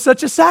worthy of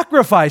such a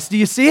sacrifice. Do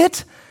you see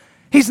it?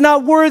 He's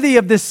not worthy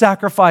of this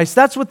sacrifice.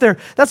 That's what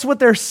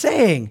they're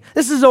saying.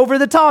 This is over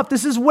the top.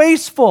 This is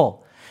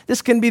wasteful.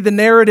 This can be the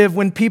narrative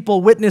when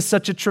people witness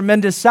such a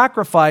tremendous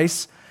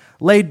sacrifice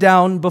laid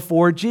down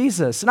before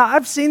Jesus. Now,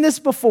 I've seen this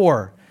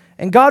before.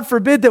 And God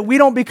forbid that we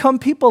don't become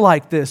people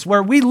like this,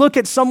 where we look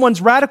at someone's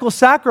radical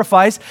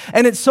sacrifice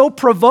and it so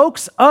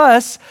provokes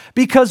us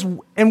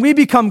and we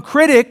become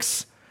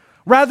critics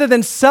rather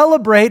than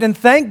celebrate and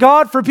thank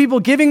God for people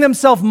giving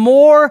themselves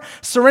more,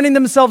 surrendering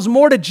themselves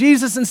more to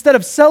Jesus, instead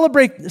of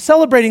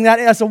celebrating that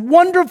as a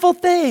wonderful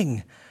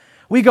thing,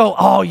 we go,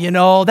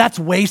 oh, that's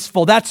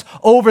wasteful. That's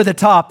over the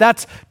top.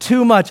 That's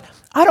too much.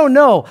 I don't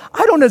know.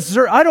 I don't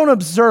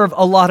observe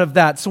a lot of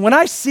that. So when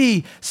I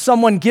see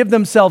someone give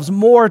themselves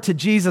more to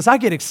Jesus, I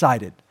get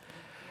excited.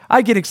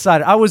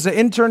 I was an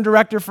intern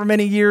director for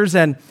many years,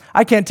 and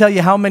I can't tell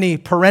you how many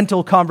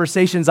parental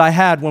conversations I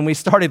had when we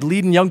started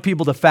leading young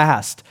people to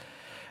fast.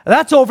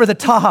 That's over the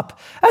top.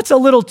 That's a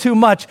little too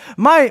much.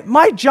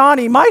 My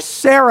Johnny, my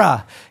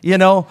Sarah,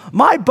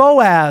 my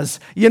Boaz,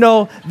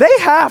 they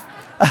have...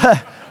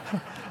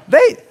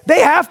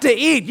 They have to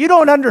eat. You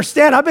don't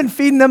understand. I've been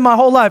feeding them my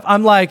whole life.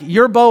 I'm like,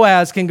 your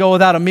Boaz can go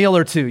without a meal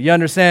or two. You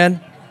understand?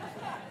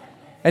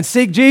 And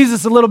seek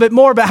Jesus a little bit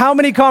more. But how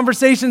many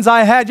conversations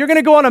I had? You're going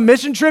to go on a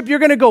mission trip? You're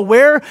going to go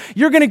where?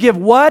 You're going to give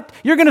what?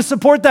 You're going to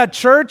support that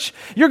church?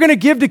 You're going to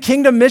give to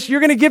Kingdom Mission?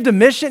 You're going to give to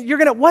mission?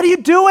 What are you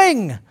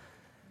doing?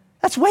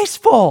 That's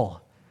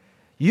wasteful.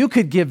 You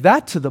could give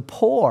that to the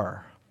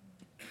poor.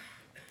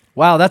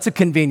 Wow, that's a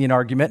convenient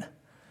argument.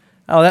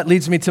 Oh, that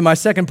leads me to my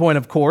second point,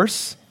 of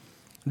course.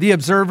 The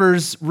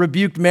observers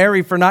rebuked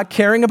Mary for not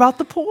caring about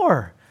the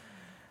poor.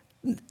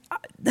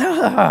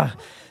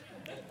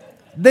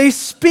 They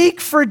speak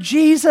for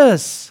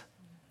Jesus.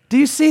 Do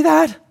you see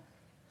that?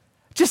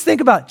 Just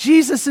think about it.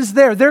 Jesus is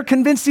there. They're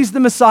convinced he's the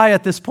Messiah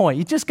at this point.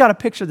 You just got to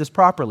picture this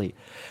properly.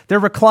 They're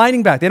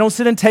reclining back. They don't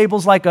sit in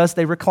tables like us.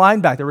 They recline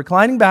back. They're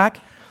reclining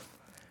back.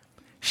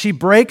 She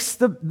breaks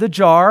the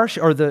jar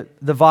or the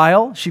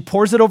vial. She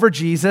pours it over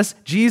Jesus.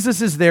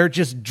 Jesus is there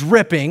just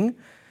dripping.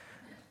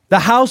 The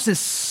house is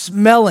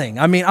smelling.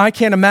 I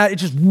can't imagine. It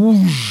just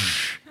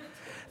whoosh.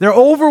 They're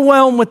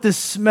overwhelmed with this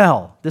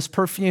smell, this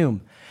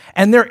perfume.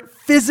 And they're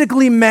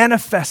physically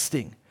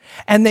manifesting.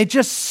 And they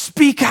just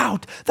speak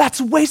out. That's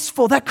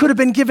wasteful. That could have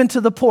been given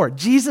to the poor.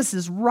 Jesus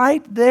is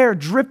right there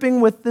dripping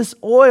with this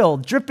oil,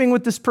 dripping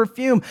with this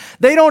perfume.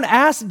 They don't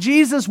ask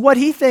Jesus what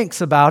he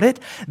thinks about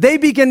it. They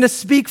begin to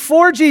speak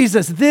for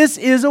Jesus. This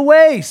is a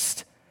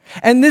waste.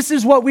 And this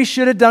is what we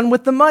should have done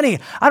with the money.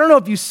 I don't know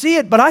if you see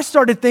it, but I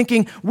started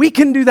thinking we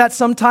can do that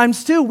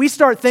sometimes too. We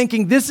start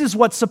thinking this is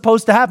what's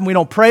supposed to happen. We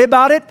don't pray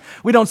about it.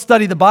 We don't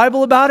study the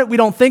Bible about it. We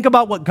don't think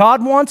about what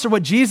God wants or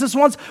what Jesus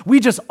wants.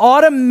 We just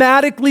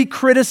automatically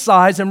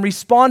criticize and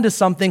respond to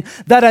something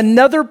that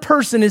another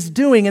person is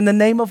doing in the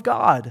name of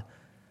God.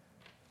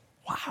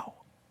 Wow.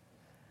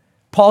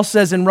 Paul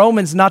says in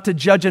Romans not to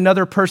judge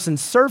another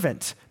person's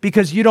servant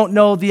because you don't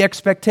know the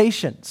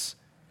expectations.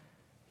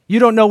 You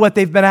don't know what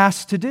they've been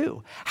asked to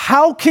do.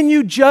 How can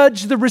you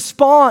judge the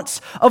response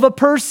of a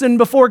person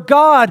before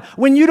God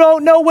when you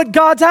don't know what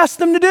God's asked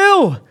them to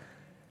do?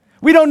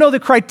 We don't know the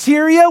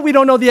criteria. We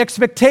don't know the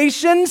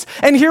expectations.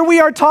 And here we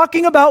are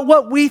talking about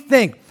what we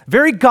think.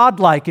 Very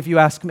godlike, if you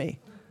ask me.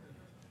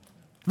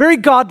 Very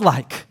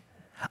godlike.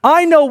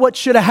 I know what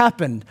should have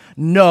happened.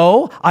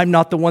 No, I'm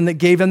not the one that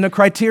gave them the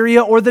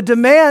criteria or the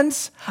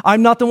demands.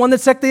 I'm not the one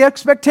that set the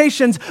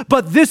expectations.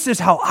 But this is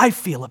how I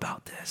feel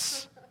about this.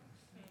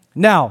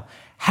 Now,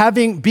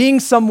 being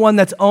someone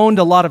that's owned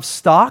a lot of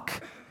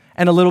stock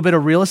and a little bit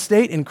of real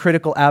estate in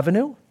Critical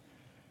Avenue,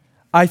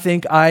 I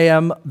think I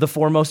am the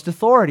foremost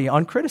authority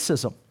on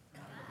criticism.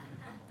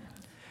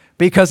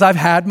 Because I've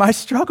had my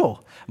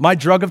struggle. My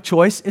drug of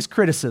choice is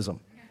criticism.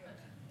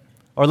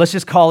 Or let's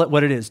just call it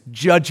what it is,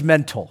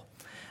 judgmental.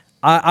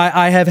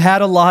 I have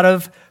had a lot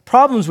of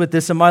problems with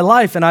this in my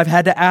life, and I've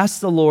had to ask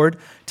the Lord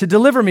to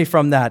deliver me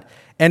from that.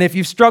 And if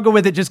you struggle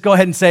with it, just go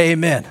ahead and say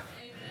amen.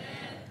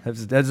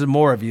 There's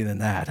more of you than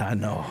that, I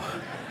know.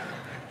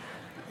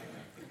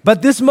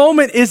 But this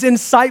moment is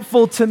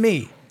insightful to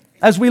me.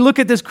 As we look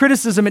at this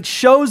criticism, it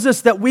shows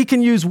us that we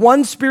can use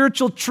one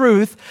spiritual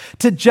truth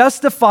to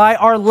justify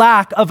our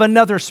lack of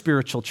another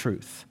spiritual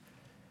truth.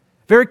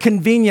 Very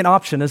convenient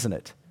option, isn't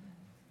it?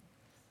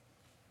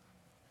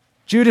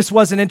 Judas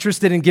wasn't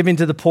interested in giving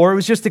to the poor. It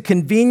was just a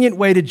convenient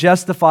way to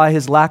justify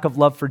his lack of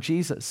love for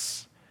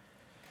Jesus.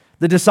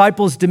 The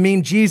disciples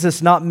demeaned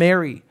Jesus, not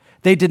Mary.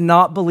 They did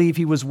not believe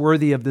he was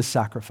worthy of this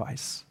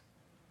sacrifice.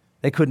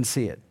 They couldn't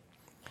see it.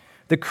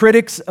 The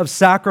critics of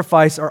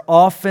sacrifice are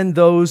often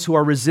those who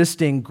are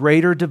resisting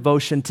greater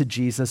devotion to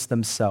Jesus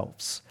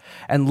themselves.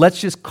 And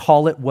let's just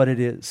call it what it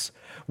is.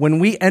 When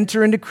we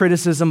enter into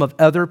criticism of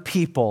other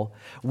people,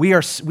 we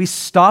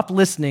stop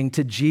listening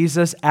to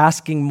Jesus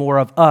asking more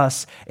of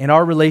us in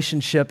our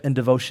relationship and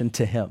devotion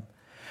to him.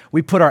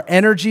 We put our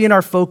energy and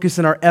our focus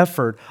and our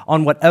effort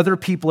on what other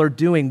people are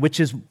doing,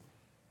 which is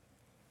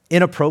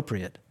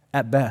inappropriate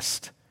at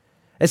best.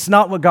 It's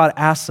not what God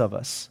asks of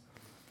us.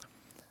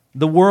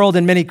 The world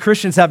and many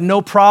Christians have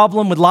no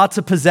problem with lots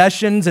of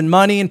possessions and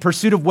money and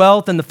pursuit of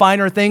wealth and the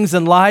finer things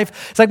in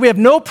life. It's like we have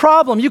no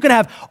problem. You can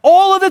have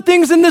all of the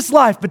things in this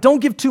life, but don't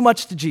give too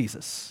much to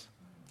Jesus.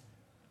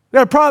 We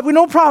have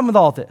no problem with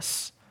all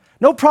this.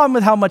 No problem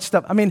with how much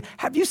stuff.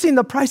 Have you seen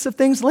the price of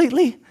things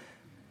lately?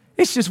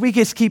 It's just we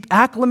just keep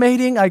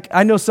acclimating.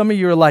 I know some of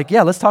you are like,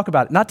 yeah, let's talk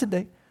about it. Not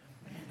today.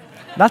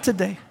 Not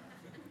today.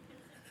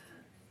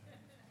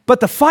 But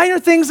the finer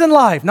things in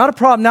life, not a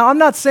problem. Now, I'm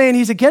not saying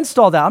he's against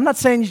all that. I'm not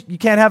saying you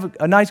can't have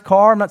a nice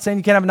car. I'm not saying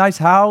you can't have a nice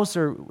house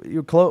or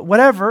your clothes,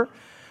 whatever.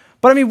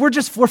 But I mean, we're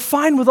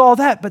fine with all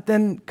that. But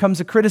then comes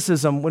a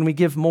criticism when we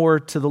give more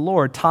to the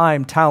Lord: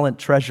 time, talent,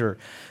 treasure.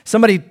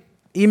 Somebody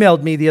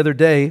emailed me the other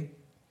day.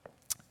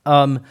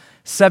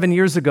 7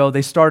 years ago,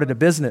 they started a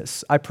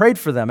business. I prayed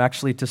for them,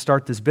 actually, to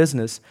start this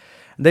business.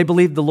 They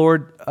believed the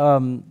Lord,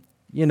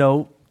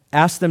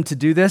 asked them to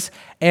do this.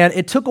 And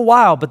it took a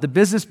while, but the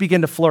business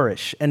began to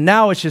flourish. And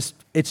now it's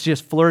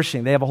just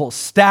flourishing. They have a whole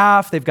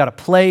staff. They've got a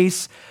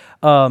place.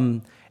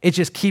 It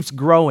just keeps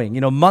growing.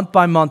 Month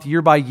by month,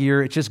 year by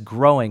year, it's just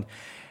growing.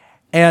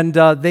 And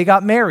they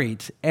got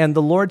married. And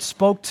the Lord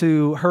spoke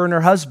to her and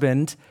her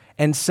husband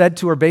and said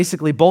to her,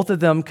 basically, both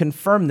of them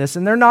confirmed this.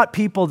 And they're not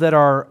people that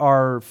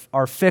are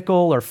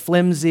fickle or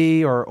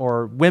flimsy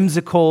or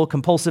whimsical,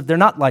 compulsive. They're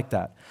not like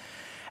that.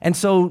 And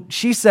so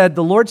she said,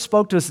 the Lord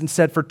spoke to us and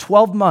said, for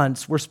 12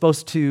 months, we're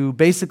supposed to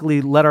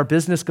basically let our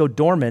business go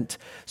dormant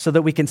so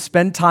that we can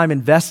spend time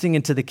investing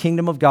into the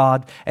kingdom of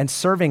God and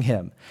serving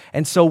him.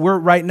 And so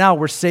right now,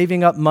 we're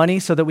saving up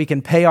money so that we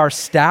can pay our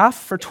staff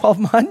for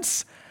 12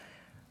 months.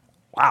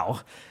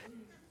 Wow.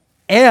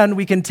 And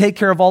we can take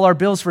care of all our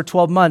bills for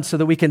 12 months so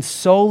that we can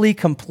solely,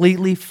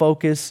 completely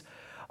focus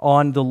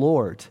on the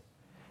Lord.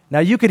 Now,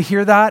 you could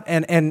hear that,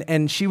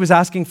 and she was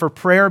asking for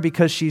prayer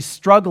because she's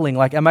struggling.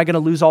 Like, am I going to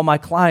lose all my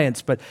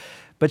clients? But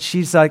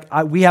she's like,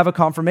 we have a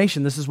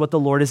confirmation. This is what the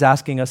Lord is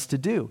asking us to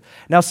do.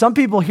 Now, some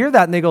people hear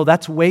that, and they go,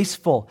 that's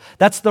wasteful.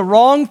 That's the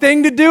wrong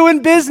thing to do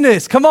in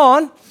business. Come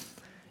on.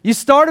 You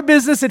start a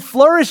business, it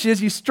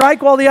flourishes. You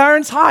strike while the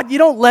iron's hot. You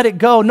don't let it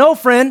go. No,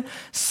 friend.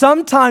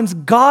 Sometimes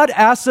God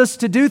asks us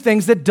to do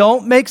things that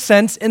don't make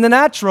sense in the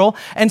natural,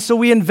 and so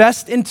we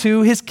invest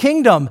into his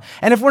kingdom.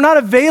 And if we're not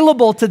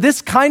available to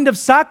this kind of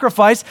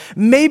sacrifice,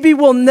 maybe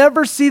we'll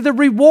never see the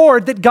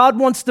reward that God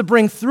wants to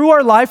bring through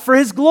our life for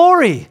his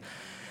glory.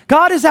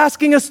 God is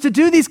asking us to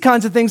do these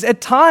kinds of things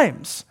at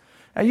times.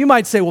 Now, you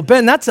might say, well,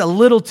 Ben, that's a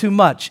little too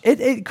much.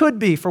 It could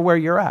be for where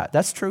you're at.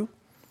 That's true.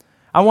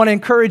 I want to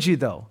encourage you,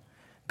 though.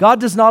 God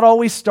does not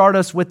always start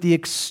us with the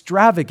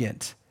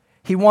extravagant.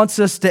 He wants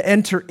us to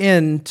enter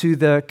into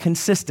the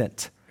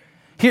consistent.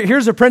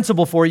 Here's a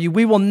principle for you.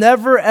 We will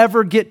never,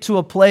 ever get to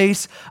a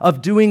place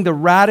of doing the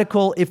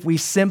radical if we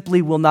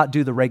simply will not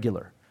do the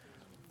regular.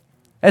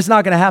 It's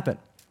not going to happen.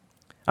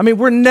 I mean,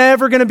 we're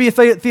never going to be a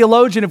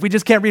theologian if we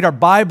just can't read our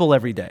Bible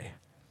every day.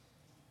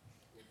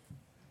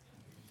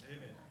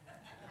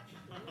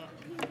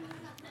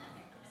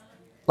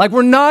 Like,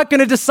 we're not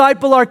going to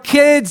disciple our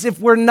kids if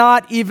we're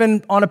not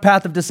even on a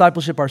path of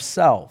discipleship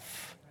ourselves.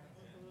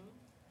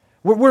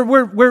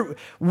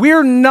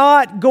 We're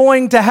not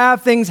going to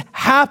have things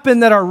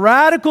happen that are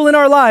radical in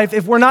our life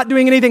if we're not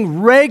doing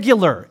anything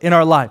regular in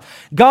our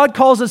life. God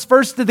calls us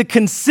first to the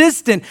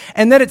consistent,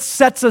 and then it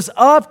sets us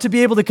up to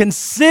be able to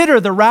consider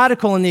the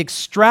radical and the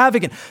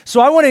extravagant. So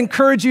I want to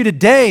encourage you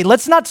today,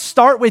 let's not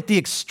start with the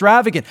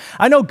extravagant.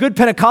 I know good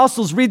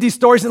Pentecostals read these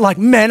stories and like,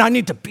 man, I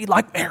need to be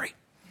like Mary.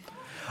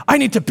 I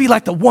need to be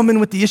like the woman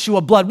with the issue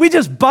of blood. We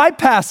just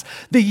bypass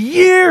the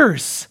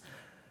years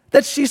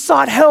that she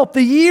sought help,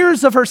 the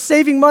years of her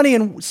saving money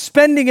and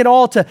spending it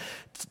all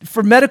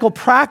for medical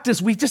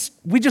practice. We just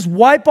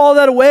wipe all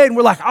that away, and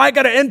we're like, I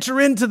got to enter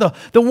into the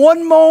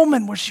one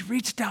moment where she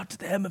reached out to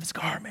the hem of his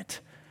garment.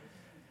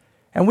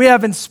 And we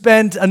haven't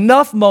spent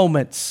enough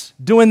moments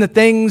doing the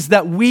things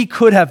that we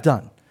could have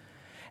done.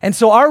 And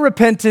so our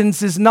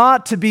repentance is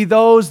not to be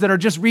those that are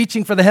just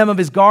reaching for the hem of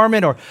his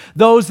garment or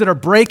those that are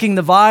breaking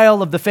the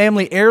vial of the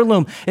family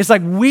heirloom. It's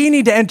like we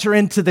need to enter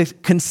into the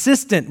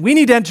consistent. We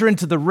need to enter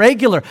into the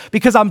regular,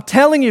 because I'm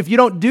telling you, if you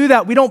don't do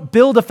that, we don't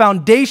build a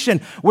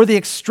foundation where the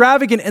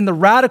extravagant and the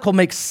radical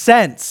make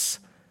sense.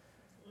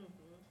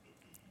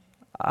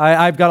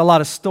 I've got a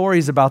lot of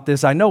stories about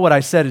this. I know what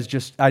I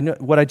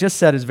just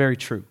said is very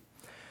true.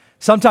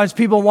 Sometimes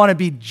people want to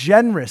be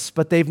generous,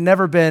 but they've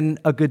never been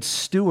a good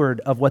steward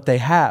of what they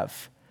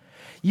have.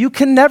 You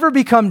can never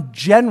become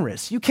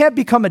generous. You can't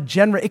become a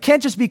generous. It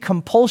can't just be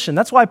compulsion.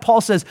 That's why Paul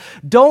says,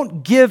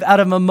 don't give out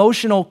of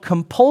emotional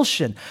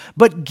compulsion,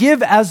 but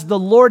give as the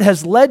Lord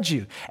has led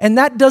you. And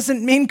that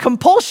doesn't mean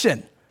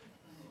compulsion.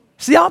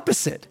 It's the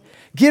opposite.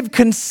 Give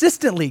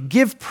consistently,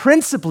 give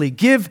principally,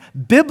 give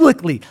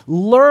biblically.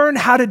 Learn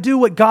how to do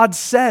what God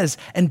says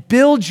and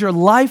build your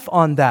life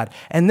on that.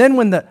 And then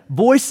when the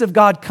voice of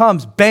God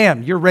comes,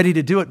 bam, you're ready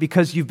to do it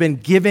because you've been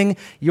giving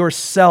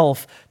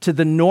yourself to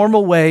the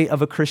normal way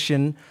of a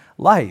Christian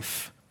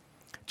life.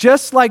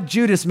 Just like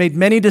Judas made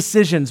many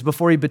decisions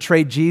before he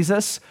betrayed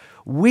Jesus,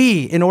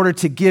 we, in order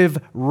to give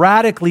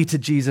radically to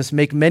Jesus,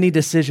 make many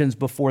decisions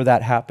before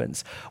that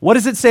happens. What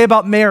does it say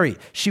about Mary?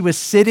 She was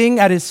sitting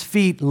at his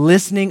feet,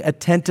 listening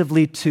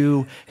attentively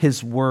to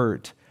his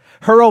word.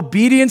 Her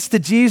obedience to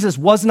Jesus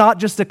was not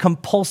just a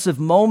compulsive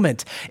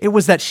moment. It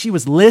was that she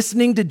was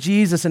listening to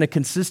Jesus in a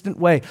consistent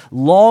way,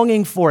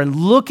 longing for and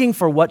looking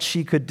for what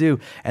she could do.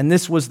 And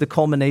this was the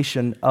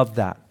culmination of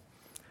that.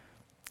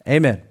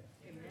 Amen.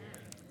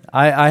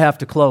 I have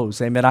to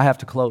close. Amen. I have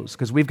to close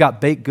because we've got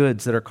baked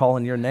goods that are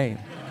calling your name.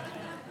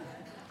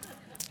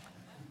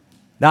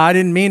 Now, I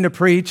didn't mean to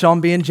preach on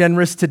being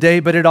generous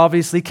today, but it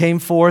obviously came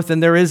forth,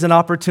 and there is an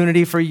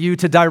opportunity for you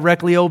to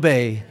directly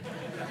obey.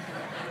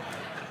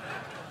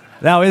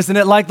 Now, isn't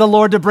it like the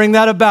Lord to bring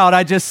that about?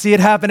 I just see it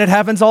happen. It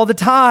happens all the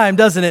time,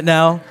 doesn't it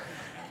now?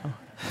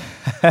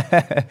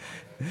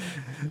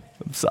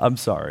 I'm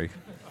sorry.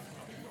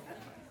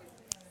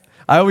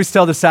 I always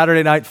tell the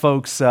Saturday night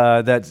folks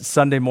that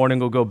Sunday morning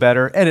will go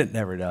better, and it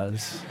never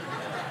does.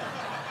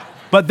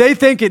 But they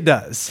think it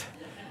does.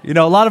 You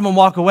know, a lot of them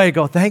walk away and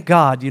go, thank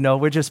God,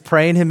 we're just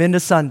praying him into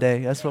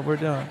Sunday. That's what we're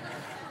doing.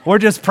 We're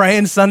just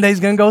praying Sunday's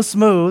going to go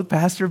smooth.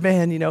 Pastor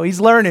Ben, he's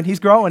learning.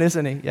 He's growing,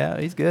 isn't he? Yeah,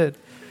 he's good.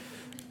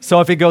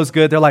 So if it goes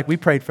good, they're like, we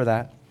prayed for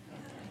that.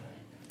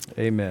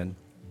 Amen.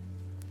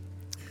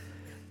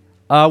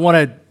 I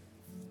want to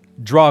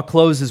draw a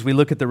close as we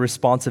look at the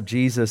response of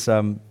Jesus.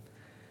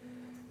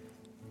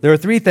 There are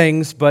three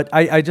things, but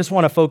I just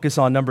want to focus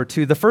on number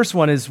two. The first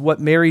one is what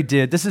Mary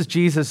did. This is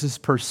Jesus'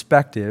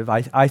 perspective,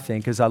 I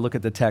think, as I look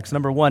at the text.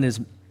 Number one is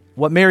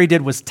what Mary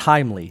did was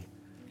timely.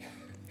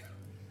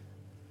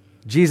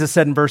 Jesus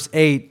said in verse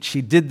 8,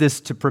 she did this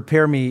to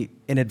prepare me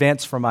in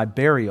advance for my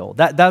burial.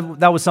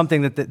 That was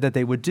something that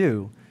they would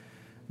do.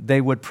 They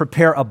would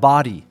prepare a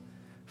body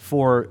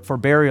for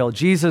burial.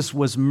 Jesus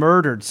was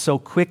murdered so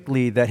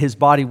quickly that his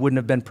body wouldn't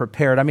have been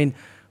prepared. I mean,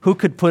 who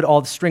could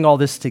string all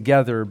this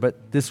together?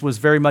 But this was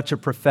very much a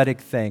prophetic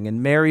thing.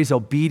 And Mary's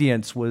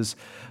obedience was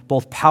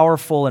both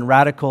powerful and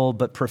radical,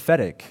 but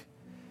prophetic.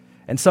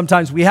 And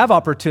sometimes we have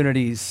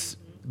opportunities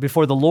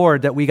before the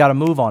Lord that we got to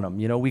move on them.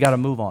 We got to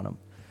move on them.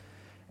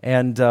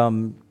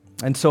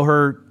 And so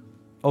her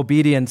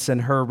obedience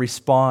and her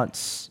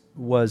response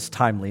was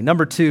timely.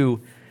 Number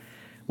two,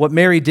 what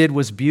Mary did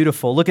was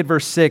beautiful. Look at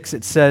verse 6.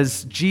 It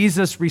says,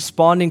 Jesus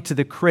responding to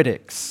the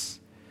critics.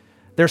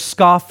 They're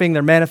scoffing,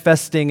 they're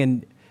manifesting,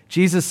 and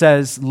Jesus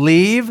says,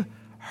 leave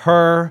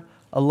her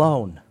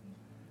alone.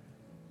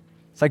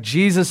 It's like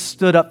Jesus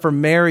stood up for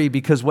Mary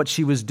because what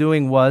she was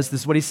doing was,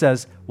 this is what he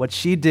says, what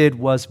she did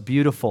was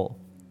beautiful.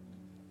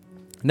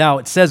 Now,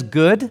 it says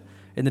good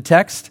in the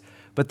text,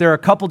 but there are a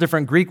couple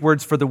different Greek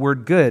words for the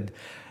word good.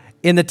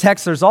 In the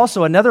text, there's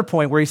also another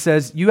point where he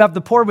says, you have the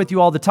poor with you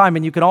all the time,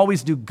 and you can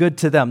always do good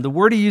to them. The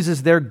word he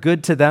uses there,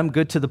 good to them,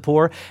 good to the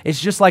poor,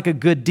 is just like a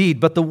good deed.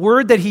 But the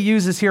word that he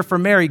uses here for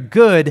Mary,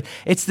 good,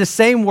 it's the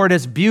same word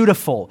as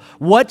beautiful.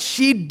 What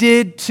she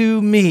did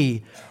to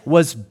me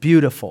was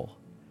beautiful.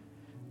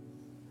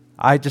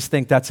 I just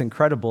think that's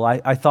incredible.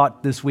 I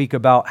thought this week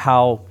about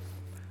how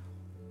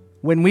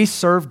when we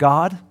serve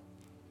God,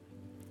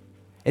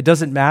 it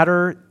doesn't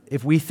matter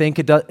if we think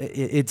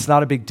it's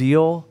not a big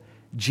deal.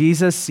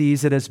 Jesus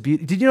sees it as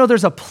beautiful. Did you know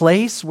there's a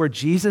place where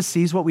Jesus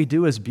sees what we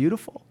do as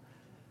beautiful?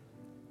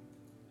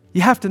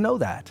 You have to know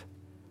that.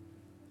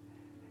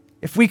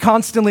 If we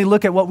constantly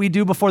look at what we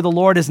do before the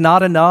Lord as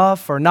not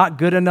enough or not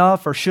good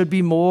enough or should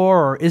be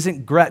more or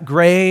isn't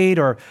great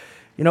or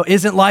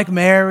isn't like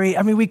Mary,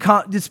 I mean, we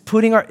can't just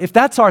if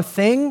that's our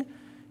thing,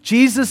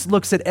 Jesus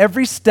looks at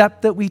every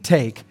step that we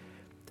take,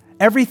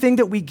 everything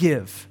that we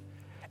give,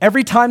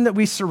 every time that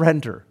we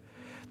surrender,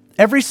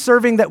 every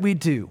serving that we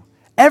do,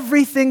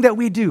 everything that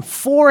we do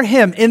for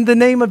him in the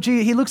name of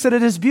Jesus, he looks at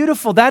it as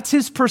beautiful. That's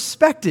his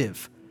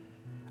perspective,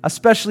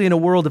 especially in a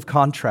world of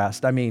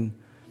contrast. I mean,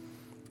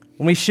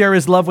 when we share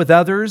his love with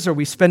others or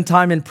we spend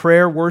time in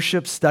prayer,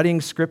 worship,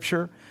 studying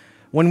scripture,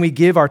 when we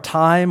give our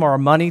time or our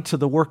money to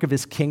the work of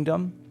his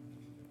kingdom,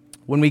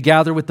 when we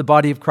gather with the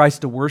body of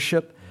Christ to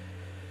worship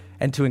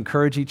and to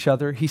encourage each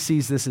other, he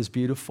sees this as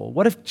beautiful.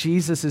 What if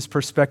Jesus'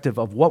 perspective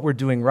of what we're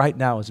doing right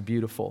now is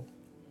beautiful?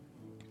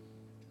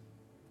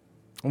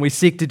 When we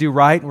seek to do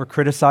right and we're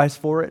criticized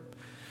for it.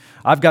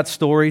 I've got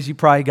stories, you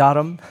probably got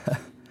them.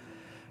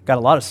 Got a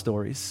lot of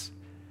stories.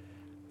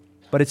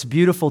 But it's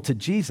beautiful to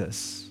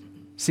Jesus.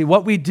 See,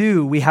 what we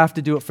do, we have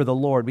to do it for the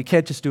Lord. We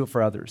can't just do it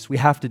for others. We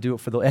have to do it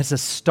for the Lord. It has to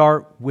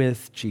start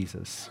with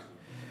Jesus.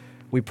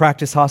 We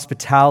practice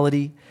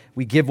hospitality.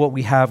 We give what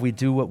we have. We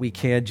do what we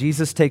can.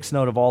 Jesus takes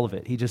note of all of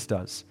it. He just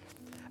does.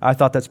 I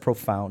thought that's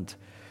profound.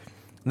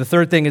 And the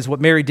third thing is what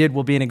Mary did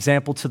will be an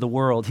example to the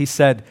world. He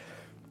said,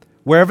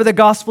 wherever the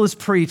gospel is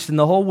preached in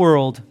the whole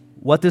world,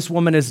 what this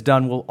woman has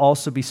done will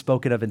also be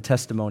spoken of in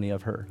testimony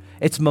of her.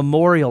 It's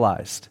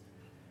memorialized.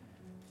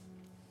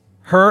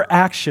 Her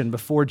action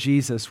before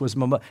Jesus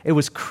it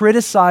was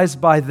criticized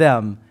by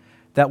them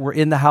that were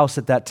in the house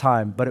at that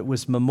time, but it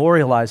was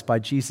memorialized by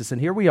Jesus. And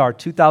here we are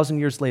 2,000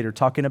 years later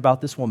talking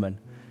about this woman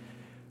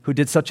who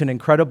did such an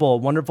incredible,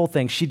 wonderful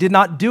thing. She did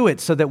not do it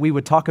so that we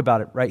would talk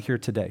about it right here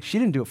today. She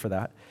didn't do it for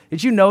that.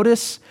 Did you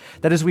notice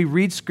that as we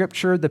read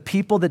Scripture, the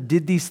people that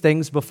did these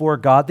things before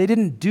God, they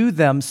didn't do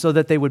them so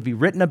that they would be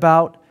written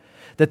about,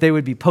 that they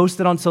would be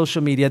posted on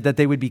social media, that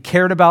they would be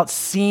cared about,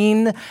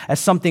 seen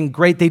as something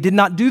great. They did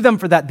not do them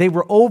for that. They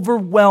were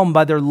overwhelmed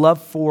by their love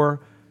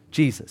for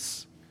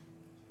Jesus.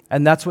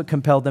 And that's what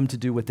compelled them to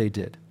do what they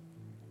did.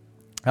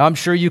 Now, I'm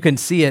sure you can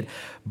see it,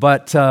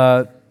 but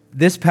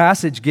this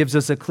passage gives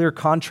us a clear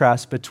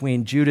contrast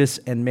between Judas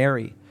and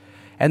Mary.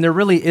 And there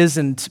really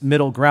isn't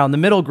middle ground. The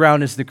middle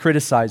ground is the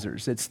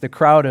criticizers. It's the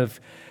crowd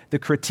of the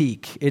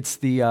critique. It's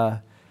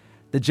the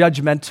the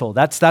judgmental.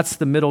 That's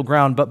the middle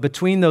ground. But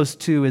between those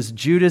two is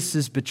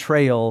Judas's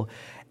betrayal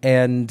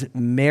and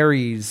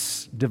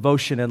Mary's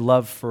devotion and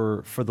love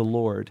for the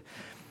Lord.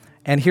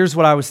 And here's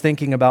what I was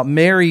thinking about.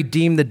 Mary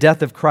deemed the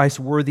death of Christ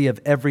worthy of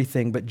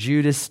everything, but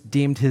Judas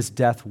deemed his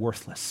death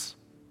worthless.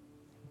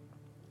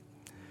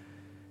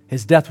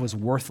 His death was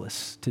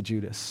worthless to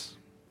Judas.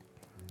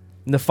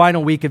 In the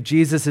final week of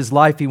Jesus'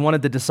 life, he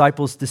wanted the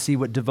disciples to see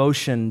what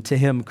devotion to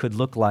him could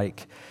look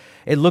like.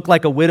 It looked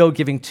like a widow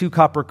giving 2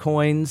 copper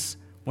coins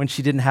when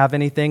she didn't have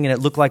anything, and it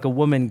looked like a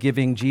woman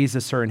giving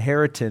Jesus her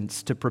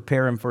inheritance to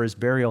prepare him for his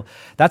burial.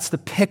 That's the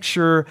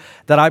picture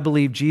that I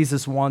believe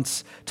Jesus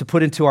wants to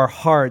put into our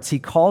hearts. He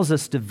calls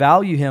us to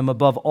value him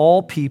above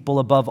all people,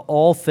 above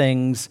all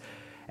things,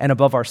 and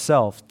above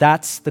ourselves.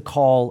 That's the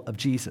call of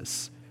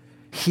Jesus.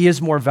 He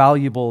is more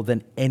valuable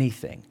than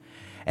anything.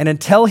 And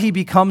until he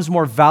becomes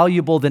more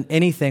valuable than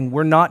anything,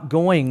 we're not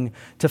going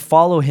to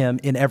follow him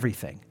in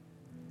everything.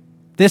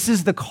 This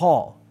is the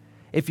call.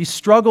 If you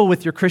struggle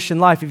with your Christian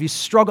life, if you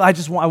struggle,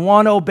 I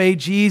want to obey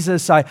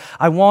Jesus, I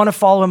want to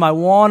follow him, I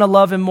want to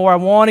love him more, I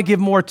want to give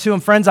more to him.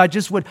 Friends,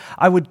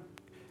 I would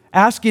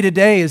ask you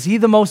today, is he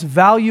the most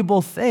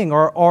valuable thing,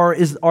 or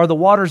are the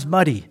waters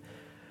muddy?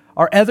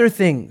 Are other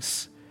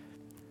things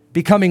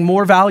becoming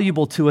more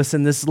valuable to us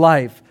in this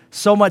life,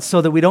 so much so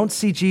that we don't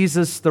see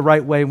Jesus the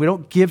right way and we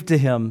don't give to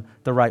him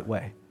the right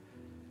way?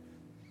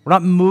 We're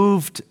not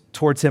moved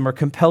towards him or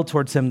compelled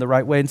towards him the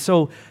right way. And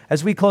so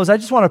as we close, I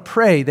just want to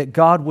pray that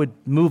God would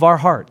move our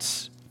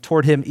hearts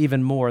toward him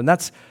even more. And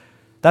that's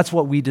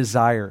what we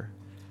desire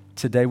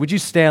today. Would you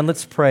stand?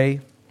 Let's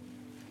pray.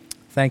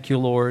 Thank you,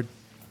 Lord.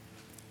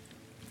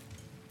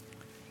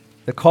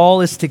 The call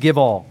is to give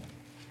all.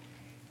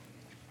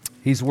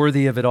 He's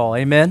worthy of it all.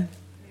 Amen?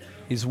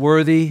 He's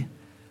worthy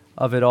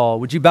of it all.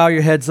 Would you bow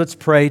your heads? Let's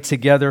pray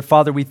together.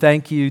 Father, we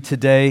thank you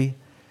today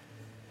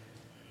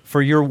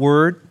for your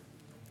word.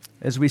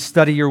 As we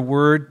study your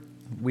word,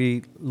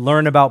 we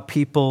learn about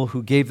people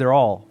who gave their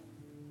all.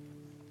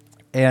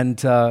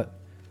 And I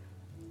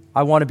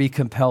want to be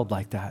compelled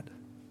like that.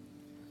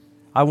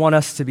 I want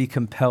us to be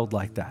compelled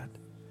like that.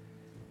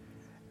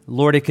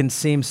 Lord, it can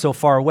seem so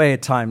far away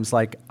at times,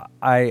 like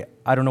I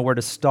don't know where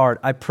to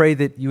start. I pray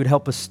that you would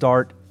help us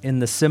start in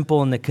the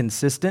simple and the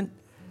consistent,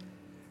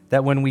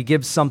 that when we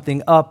give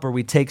something up or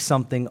we take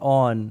something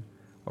on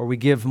or we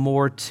give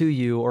more to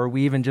you or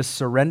we even just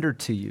surrender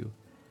to you,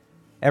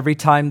 every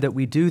time that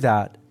we do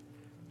that,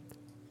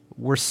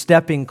 we're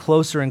stepping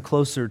closer and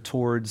closer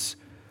towards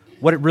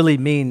what it really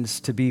means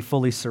to be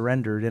fully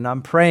surrendered. And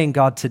I'm praying,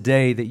 God,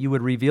 today that you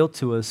would reveal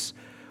to us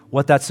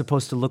what that's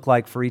supposed to look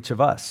like for each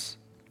of us.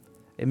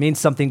 It means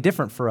something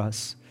different for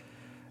us.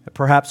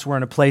 Perhaps we're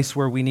in a place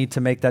where we need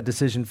to make that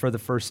decision for the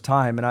first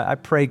time. And I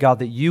pray, God,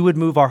 that you would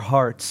move our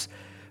hearts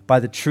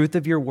by the truth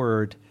of your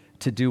word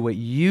to do what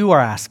you are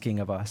asking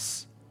of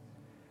us.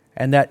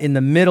 And that in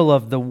the middle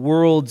of the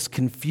world's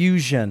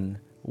confusion,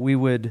 we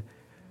would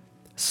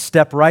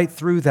step right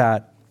through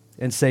that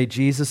and say,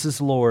 Jesus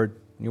is Lord,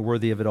 and you're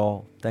worthy of it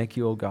all. Thank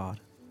you, O God.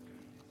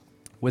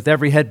 With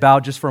every head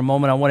bowed, just for a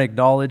moment, I want to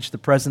acknowledge the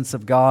presence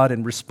of God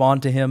and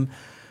respond to him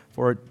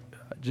for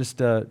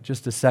just a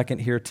second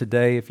here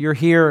today. If you're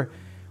here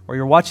or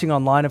you're watching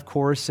online, of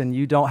course, and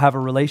you don't have a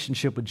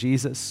relationship with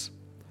Jesus,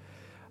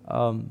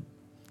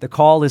 the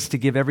call is to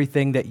give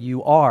everything that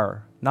you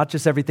are, not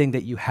just everything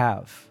that you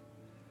have.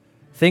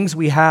 Things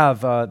we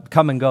have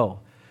come and go.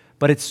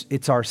 But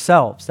it's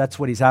ourselves. That's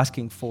what he's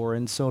asking for.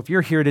 And so if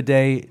you're here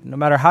today, no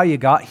matter how you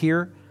got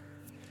here,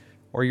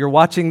 or you're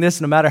watching this,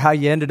 no matter how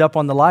you ended up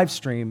on the live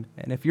stream,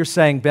 and if you're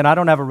saying, Ben, I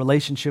don't have a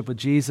relationship with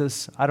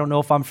Jesus, I don't know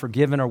if I'm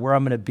forgiven or where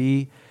I'm going to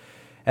be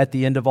at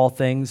the end of all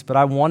things, but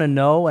I want to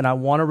know and I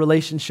want a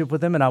relationship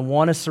with him and I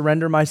want to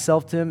surrender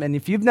myself to him. And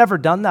if you've never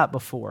done that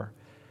before,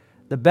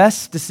 the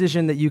best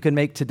decision that you can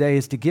make today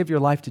is to give your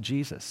life to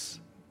Jesus.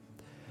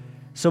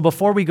 So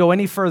before we go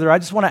any further, I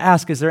just want to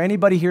ask, is there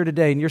anybody here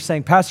today and you're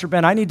saying, Pastor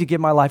Ben, I need to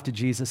give my life to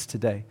Jesus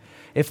today?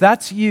 If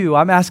that's you,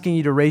 I'm asking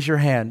you to raise your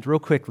hand real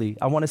quickly.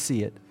 I want to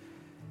see it.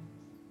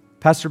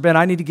 Pastor Ben,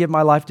 I need to give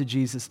my life to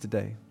Jesus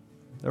today.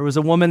 There was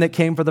a woman that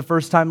came for the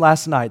first time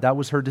last night. That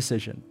was her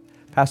decision.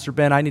 Pastor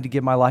Ben, I need to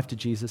give my life to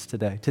Jesus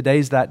today.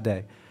 Today's that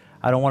day.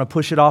 I don't want to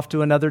push it off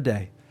to another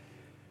day.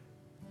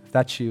 If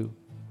that's you.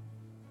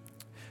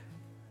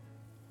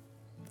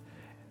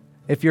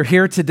 If you're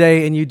here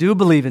today and you do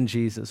believe in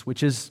Jesus,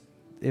 which is,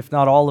 if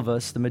not all of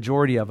us, the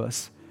majority of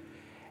us,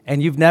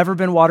 and you've never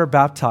been water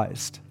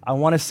baptized, I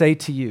want to say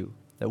to you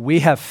that we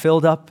have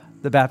filled up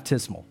the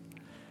baptismal.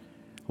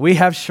 We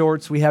have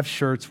shorts, we have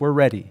shirts, we're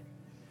ready.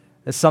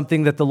 It's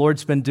something that the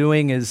Lord's been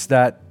doing is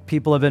that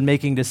people have been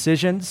making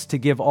decisions to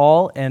give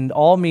all, and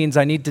all means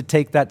I need to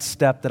take that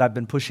step that I've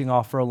been pushing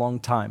off for a long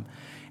time.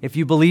 If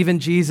you believe in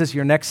Jesus,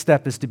 your next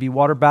step is to be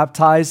water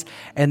baptized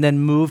and then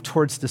move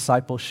towards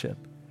discipleship.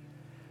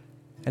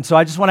 And so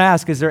I just want to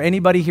ask, is there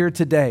anybody here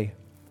today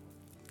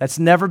that's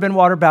never been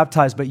water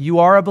baptized, but you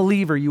are a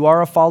believer, you are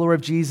a follower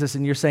of Jesus,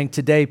 and you're saying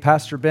today,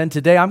 Pastor Ben,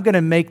 today I'm going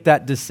to make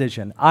that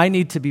decision. I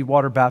need to be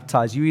water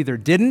baptized. You either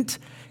didn't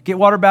get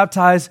water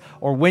baptized,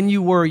 or when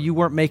you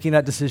weren't making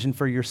that decision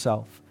for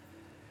yourself.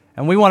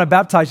 And we want to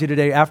baptize you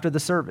today after the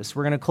service.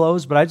 We're going to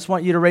close, but I just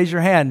want you to raise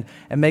your hand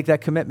and make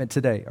that commitment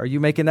today. Are you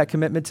making that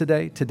commitment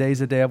today?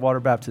 Today's a day of water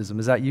baptism.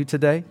 Is that you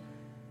today?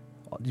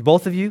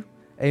 Both of you?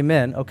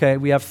 Amen. Okay,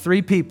 we have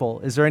 3 people.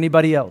 Is there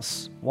anybody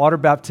else? Water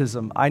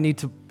baptism. I need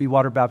to be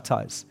water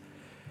baptized.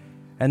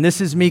 And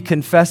this is me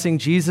confessing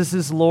Jesus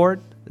is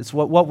Lord. It's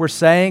what we're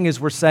saying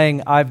is we're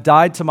saying, I've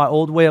died to my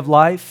old way of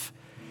life,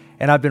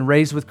 and I've been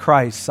raised with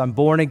Christ. I'm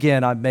born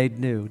again. I'm made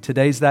new.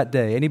 Today's that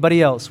day.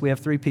 Anybody else? We have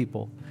 3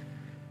 people.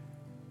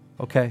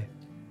 Okay.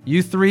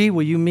 You 3,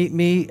 will you meet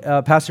me,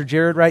 Pastor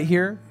Jared, right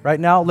here, right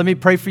now? Let me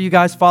pray for you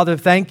guys. Father,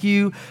 thank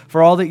you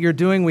for all that you're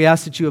doing. We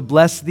ask that you would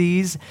bless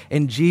these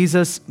in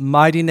Jesus'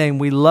 mighty name.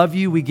 We love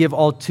you. We give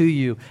all to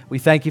you. We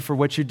thank you for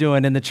what you're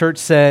doing. And the church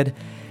said,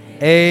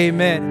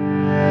 amen.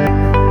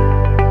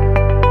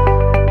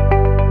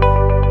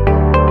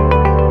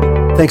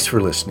 Thanks for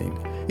listening.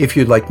 If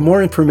you'd like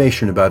more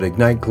information about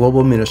Ignite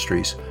Global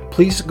Ministries,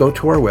 please go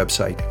to our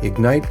website,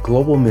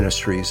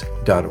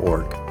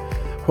 igniteglobalministries.org.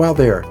 While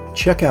there,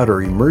 check out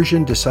our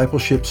Immersion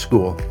Discipleship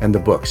School and the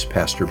books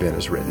Pastor Ben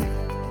has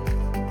written.